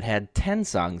 11 that had 10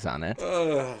 songs on it,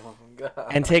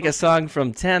 and take a song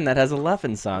from 10 that has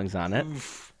 11 songs on it,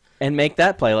 and make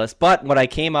that playlist? But what I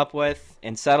came up with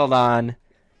and settled on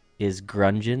is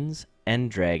Grungeons and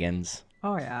Dragons.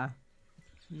 Oh, yeah.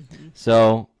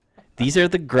 So these are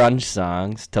the grunge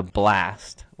songs to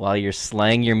blast while you're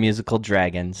slaying your musical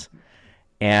dragons.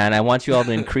 And I want you all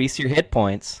to increase your hit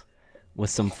points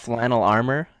with some flannel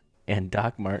armor and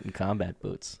Doc Marten combat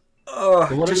boots.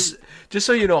 Just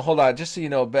so you know, hold on. Just so you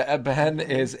know, Ben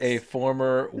is a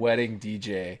former wedding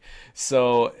DJ.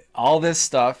 So all this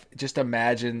stuff, just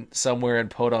imagine somewhere in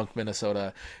Podunk,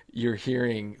 Minnesota, you're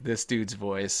hearing this dude's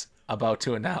voice about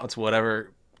to announce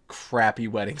whatever crappy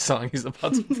wedding song he's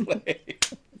about to play.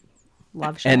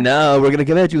 Love Shack. And now we're going to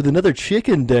come at you with another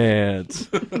chicken dance.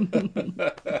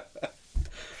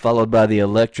 Followed by the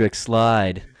electric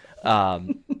slide.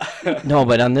 No,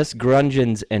 but on this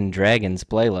Grungeons and Dragons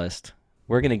playlist,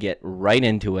 we're going to get right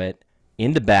into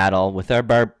battle with our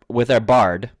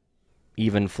bard,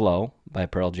 Even Flow by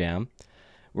Pearl Jam.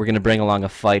 We're going to bring along a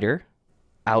fighter,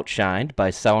 Outshined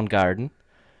by Soundgarden.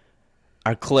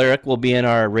 Our cleric will be in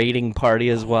our raiding party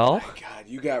as well. Oh my God,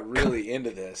 you got really into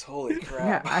this. Holy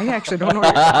crap. Yeah, I actually don't know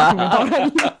what you're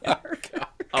talking about.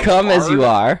 Come As You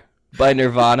Are by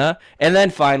Nirvana. And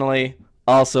then finally,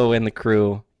 also in the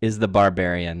crew is the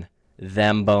Barbarian,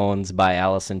 Them Bones by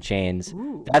Alice in Chains.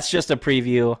 Ooh. That's just a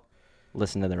preview.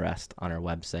 Listen to the rest on our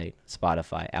website,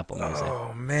 Spotify, Apple Music.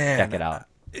 Oh, man. Check it out.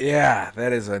 Yeah,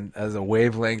 that is a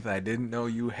wavelength I didn't know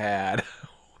you had.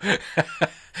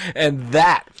 And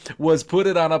that was Put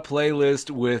It on a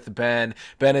Playlist with Ben.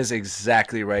 Ben is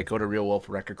exactly right. Go to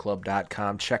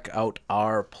realwolfrecordclub.com. Check out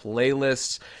our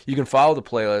playlists. You can follow the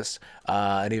playlist,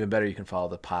 and even better, you can follow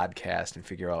the podcast and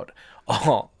figure out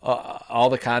all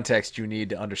the context you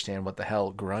need to understand what the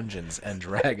hell Grungeons and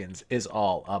Dragons is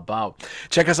all about.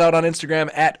 Check us out on Instagram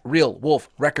at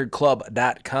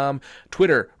realwolfrecordclub.com,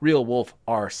 Twitter,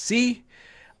 realwolfrc.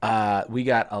 We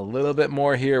got a little bit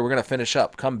more here. We're going to finish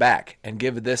up, come back, and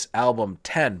give this album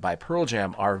 10 by Pearl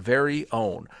Jam our very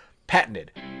own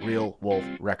patented Real Wolf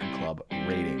Record Club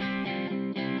rating.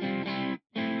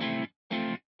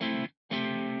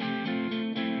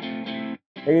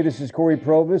 Hey, this is Cory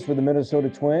Provus for the Minnesota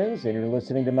Twins, and you're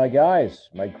listening to my guys,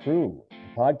 my crew, the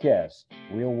podcast,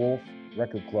 Real Wolf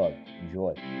Record Club.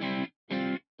 Enjoy.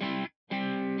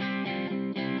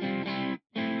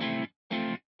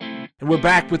 And we're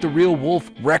back with the Real Wolf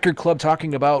Record Club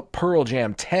talking about Pearl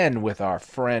Jam 10 with our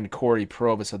friend Cory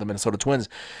Provus of the Minnesota Twins.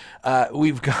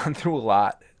 We've gone through a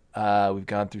lot. We've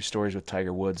gone through stories with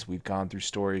Tiger Woods. We've gone through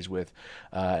stories with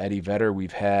Eddie Vedder.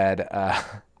 We've had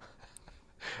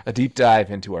a deep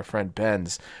dive into our friend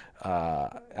Ben's.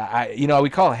 We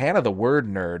call Hannah the word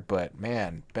nerd, but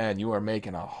man, Ben, you are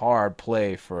making a hard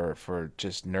play for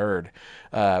just nerd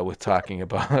with talking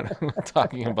about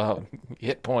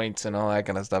hit points and all that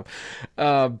kind of stuff.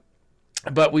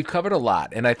 But we've covered a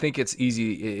lot, and I think it's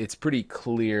easy. It's pretty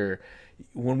clear.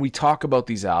 when we talk about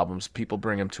these albums, people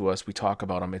bring them to us, we talk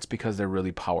about them, it's because they're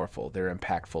really powerful, they're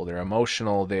impactful, they're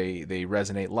emotional, they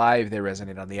resonate live, they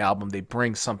resonate on the album, they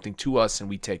bring something to us and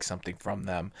we take something from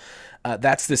them.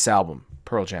 That's this album,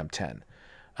 Pearl Jam 10.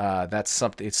 That's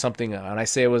something. It's something. And I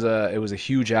say it was a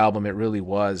huge album. It really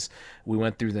was. We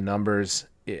went through the numbers.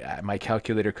 My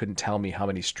calculator couldn't tell me how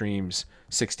many streams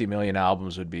 60 million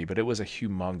albums would be, but it was a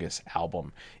humongous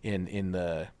album in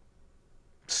the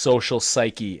social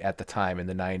psyche at the time in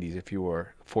the 90s, if you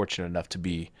were fortunate enough to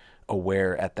be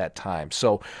aware at that time.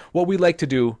 So what we like to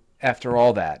do after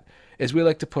all that is we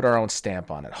like to put our own stamp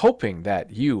on it, hoping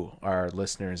that you, our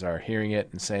listeners, are hearing it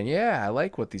and saying, yeah, I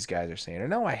like what these guys are saying, or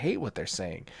no, I hate what they're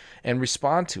saying, and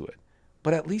respond to it.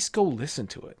 But at least go listen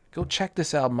to it. Go check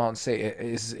this album out and say,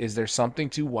 is there something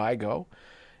to why go?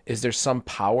 Is there some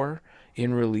power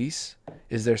in release?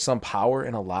 Is there some power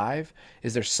in Alive?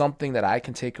 Is there something that I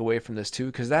can take away from this too?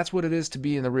 Because that's what it is to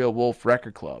be in the Real Wolf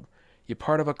Record Club. You're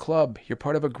part of a club. You're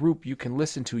part of a group you can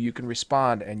listen to, you can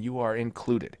respond, and you are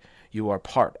included. You are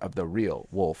part of the Real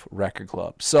Wolf Record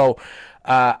Club. So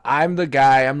I'm the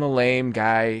guy. I'm the lame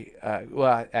guy.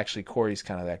 Well, actually, Cory's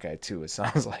kind of that guy too. It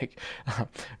sounds like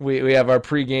we have our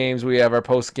pre-games. We have our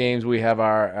post-games. We have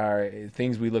our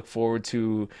things we look forward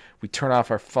to. We turn off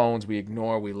our phones. We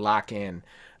ignore. We lock in.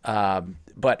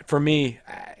 But for me,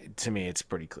 to me, it's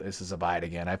pretty clear. This is a buy it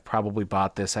again. I probably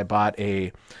bought this. I bought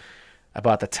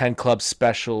the 10 Club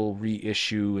Special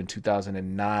reissue in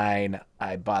 2009.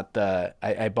 I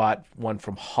bought one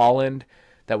from Holland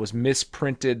that was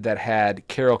misprinted that had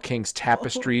Carole King's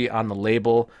Tapestry on the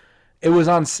label. It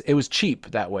was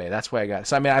cheap that way. That's why I got it.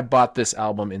 So I mean, I bought this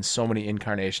album in so many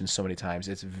incarnations so many times.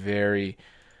 It's very,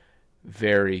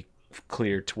 very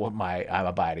clear to what I'm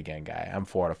a buy it again guy. I'm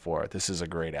 4 out of 4. This is a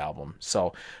great album.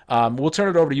 So we'll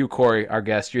turn it over to you, Cory, our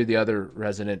guest. You're the other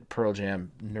resident Pearl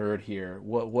Jam nerd here.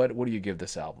 What do you give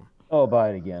this album? Oh,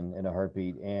 buy it again in a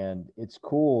heartbeat. And it's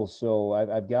cool. So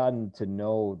I've gotten to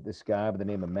know this guy by the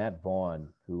name of Matt Vaughn,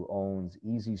 who owns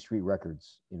Easy Street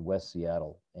Records in West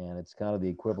Seattle. And it's kind of the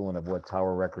equivalent of what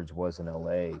Tower Records was in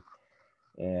LA.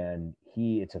 And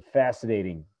it's a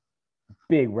fascinating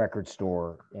big record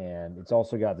store, and it's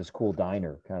also got this cool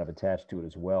diner kind of attached to it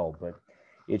as well. But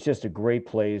it's just a great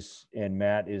place, and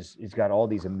Matt he's got all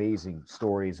these amazing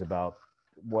stories about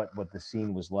what the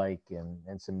scene was like,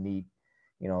 and some neat,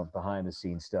 behind the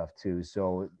scenes stuff too.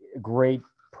 So a great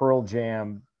Pearl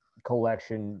Jam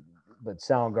collection, but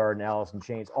Soundgarden, Alice in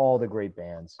Chains, all the great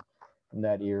bands from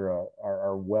that era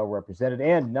are well represented,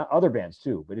 and not other bands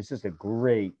too. But it's just a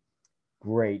great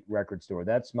record store.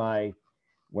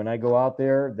 When I go out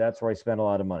there, that's where I spend a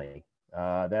lot of money.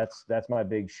 That's my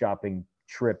big shopping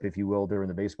trip, if you will, during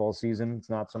the baseball season. It's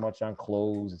not so much on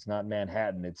clothes. It's not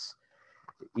Manhattan. It's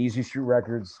Easy Street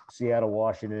Records. Seattle,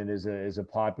 Washington is a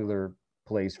popular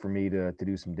place for me to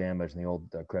do some damage in the old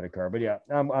credit card. But yeah,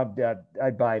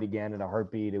 I'd buy it again in a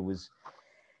heartbeat.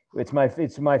 It's my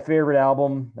favorite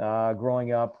album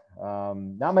growing up.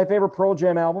 Not my favorite Pearl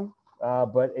Jam album,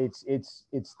 but it's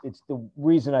the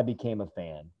reason I became a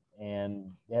fan. And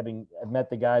I've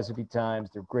met the guys a few times.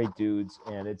 They're great dudes,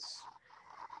 and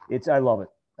I love it.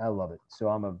 I love it. So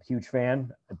I'm a huge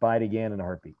fan. I buy it again in a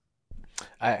heartbeat.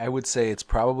 I would say it's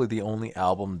probably the only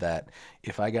album that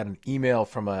if I got an email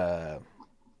from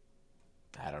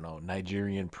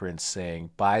Nigerian prince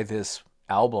saying, buy this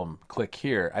album, click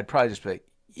here, I'd probably just be like,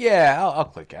 yeah, I'll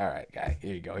click. All right, guy,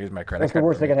 here you go. Here's my credit What's card. The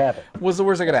worst that could happen? What's the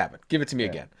worst that could happen? Give it to me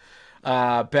again.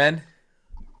 Ben,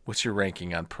 what's your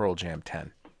ranking on Pearl Jam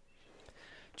 10?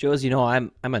 Joe's,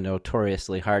 I'm a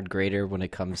notoriously hard grader when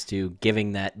it comes to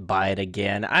giving that buy it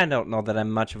again. I don't know that I'm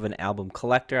much of an album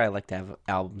collector. I like to have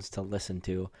albums to listen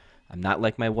to. I'm not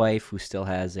like my wife, who still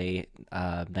has a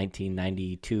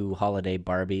 1992 holiday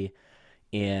Barbie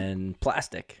in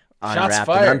plastic, unwrapped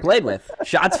and unplayed with.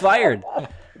 Shots fired.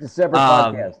 It's a separate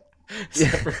podcast.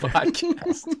 Separate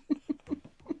podcast.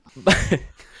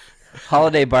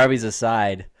 Holiday Barbies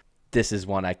aside, this is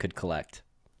one I could collect.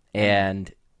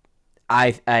 And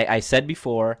I said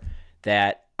before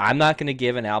that I'm not going to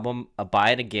give an album a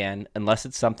buy it again unless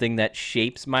it's something that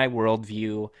shapes my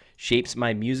worldview, shapes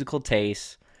my musical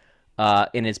taste,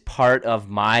 and is part of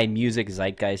my music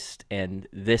zeitgeist, and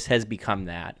this has become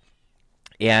that.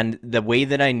 And the way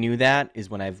that I knew that is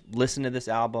when I've listened to this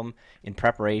album in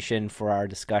preparation for our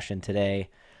discussion today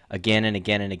again and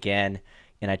again and again,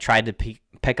 and I tried to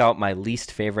pick out my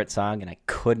least favorite song, and I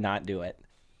could not do it.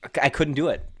 I couldn't do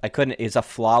it. I couldn't. It's a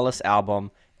flawless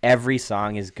album. Every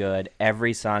song is good.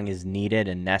 Every song is needed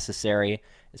and necessary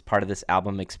as part of this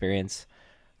album experience.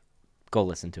 Go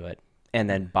listen to it, and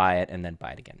then buy it, and then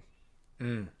buy it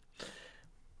again.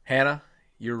 Hannah,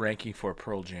 your ranking for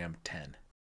Pearl Jam 10.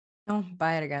 Oh,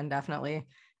 buy it again, definitely.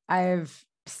 I've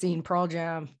seen Pearl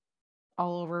Jam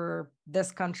all over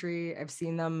this country. I've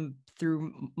seen them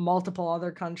through multiple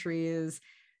other countries.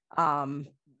 You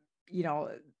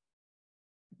know,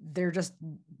 there's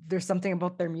something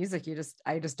about their music.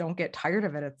 I just don't get tired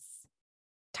of it. It's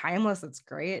timeless. It's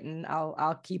great. And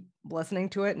I'll keep listening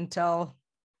to it until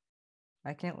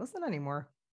I can't listen anymore.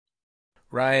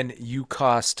 Ryan, you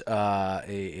cost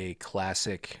a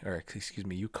classic, or excuse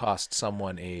me, you cost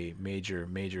someone a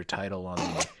major title on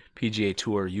the PGA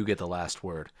Tour. You get the last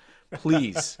word.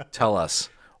 Please tell us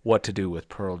what to do with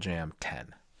Pearl Jam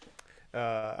 10.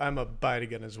 I'm a buy it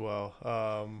again as well.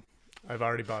 I've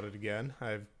already bought it again.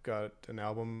 I've got an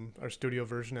album, or studio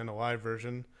version, and a live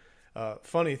version.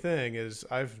 Funny thing is,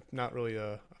 I've not really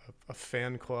a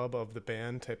fan club of the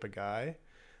band type of guy,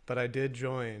 but I did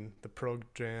join the Pearl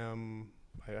Jam.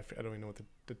 I don't even know what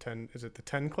the 10 is. It the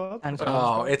 10 Club? 10 Club.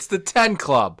 Oh, it's the 10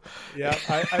 Club. Yeah,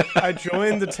 I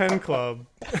joined the 10 Club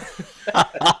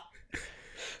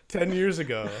 10 years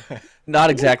ago. Not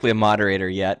exactly a moderator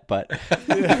yet, but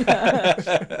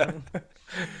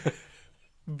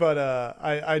But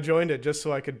I joined it just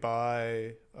so I could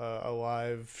buy a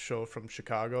live show from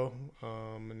Chicago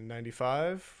in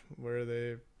 '95, where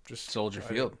they just Soldier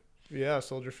Field. Yeah,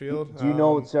 Soldier Field. Do you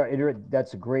know? Sorry,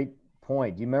 that's a great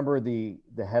point. Do you remember the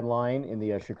headline in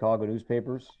the Chicago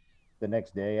newspapers the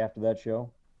next day after that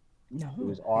show? No. It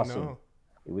was awesome. No.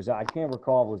 It was, I can't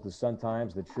recall if it was the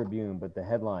Sun-Times, the Tribune, but the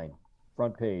headline,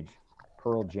 front page,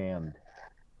 Pearl Jammed.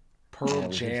 And it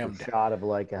was just Jammed. a shot of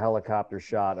like a helicopter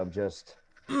shot of just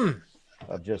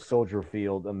Soldier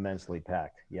Field immensely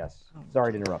packed. Yes.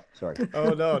 Sorry to interrupt. Sorry. Oh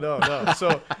no.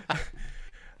 So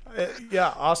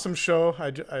yeah, awesome show.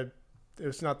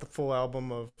 It's not the full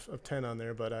album of 10 on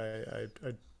there, but I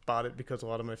bought it because a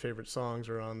lot of my favorite songs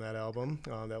are on that album,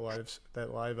 that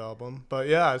live album. But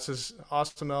yeah, it's this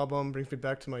awesome album. Brings me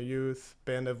back to my youth.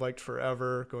 Band I've liked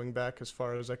forever, going back as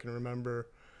far as I can remember,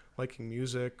 liking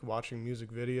music, watching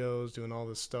music videos, doing all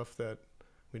this stuff that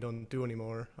we don't do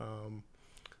anymore.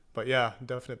 But yeah,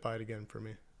 definite buy it again for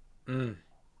me.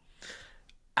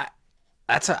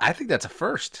 I think that's a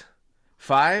first.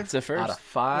 5 It's a first. out of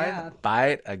 5 Yeah. buy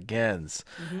it agains.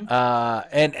 Mm-hmm.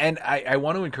 And I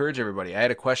want to encourage everybody. I had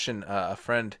a question. A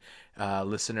friend,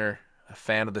 listener, a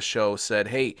fan of the show said,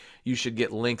 "Hey, you should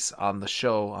get links on the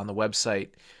show on the website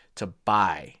to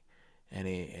buy."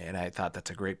 And I thought that's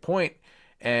a great point.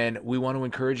 And we want to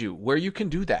encourage you where you can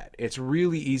do that. It's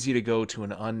really easy to go to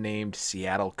an unnamed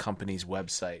Seattle company's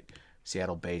website,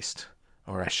 Seattle-based,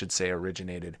 or I should say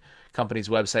originated company's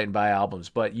website, and buy albums.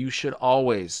 But you should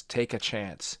always take a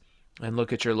chance and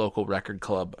look at your local record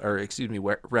club, or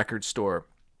record store.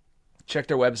 Check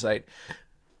their website.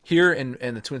 Here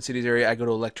in the Twin Cities area, I go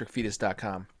to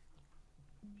electricfetus.com.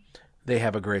 They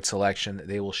have a great selection.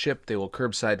 They will ship, they will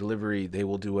curbside delivery, they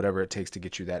will do whatever it takes to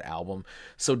get you that album.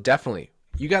 So definitely,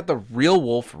 you got the Real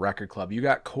Wolf Record Club. You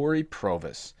got Cory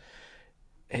Provus.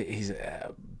 He's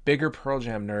a bigger Pearl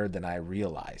Jam nerd than I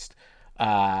realized.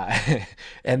 And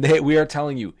we are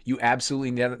telling you, you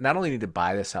absolutely not only need to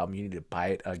buy this album, you need to buy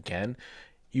it again.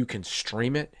 You can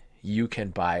stream it, you can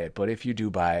buy it. But if you do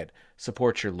buy it,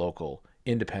 support your local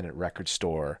independent record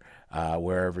store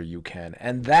wherever you can.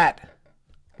 And that,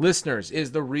 listeners,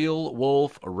 is the Real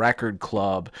Wolf Record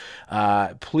Club.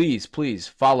 Please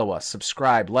follow us,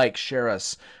 subscribe, like, share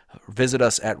us. Visit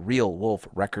us at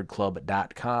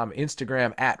realwolfrecordclub.com,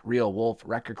 Instagram at Real Wolf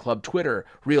Record Club, Twitter,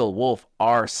 Real Wolf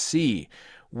RC.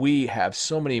 We have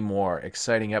so many more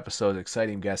exciting episodes,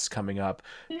 exciting guests coming up.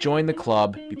 Join the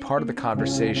club, be part of the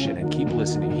conversation, and keep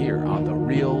listening here on the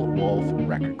Real Wolf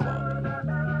Record Club.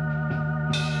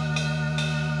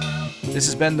 This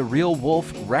has been the Real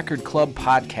Wolf Record Club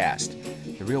podcast.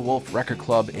 The Real Wolf Record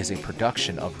Club is a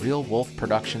production of Real Wolf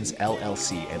Productions,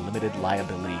 LLC, a limited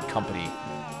liability company.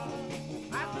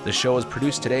 The show is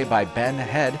produced today by Ben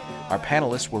Head. Our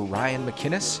panelists were Ryan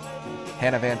McInnes,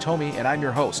 Hannah Van Tomey, and I'm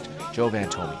your host, Joe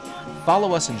Van Tomey.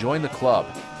 Follow us and join the club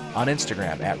on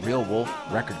Instagram at Real Wolf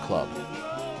Record Club,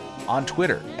 on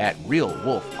Twitter at Real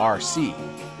Wolf RC.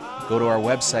 Go to our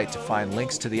website to find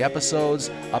links to the episodes,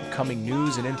 upcoming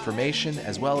news and information,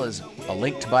 as well as a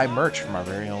link to buy merch from our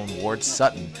very own Ward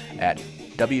Sutton at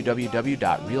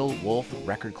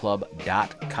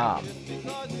www.realwolfrecordclub.com.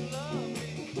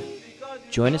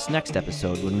 join us next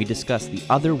episode when we discuss the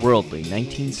otherworldly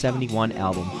 1971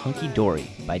 album Hunky Dory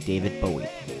by David Bowie.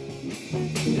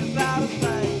 It's not a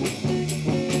thing.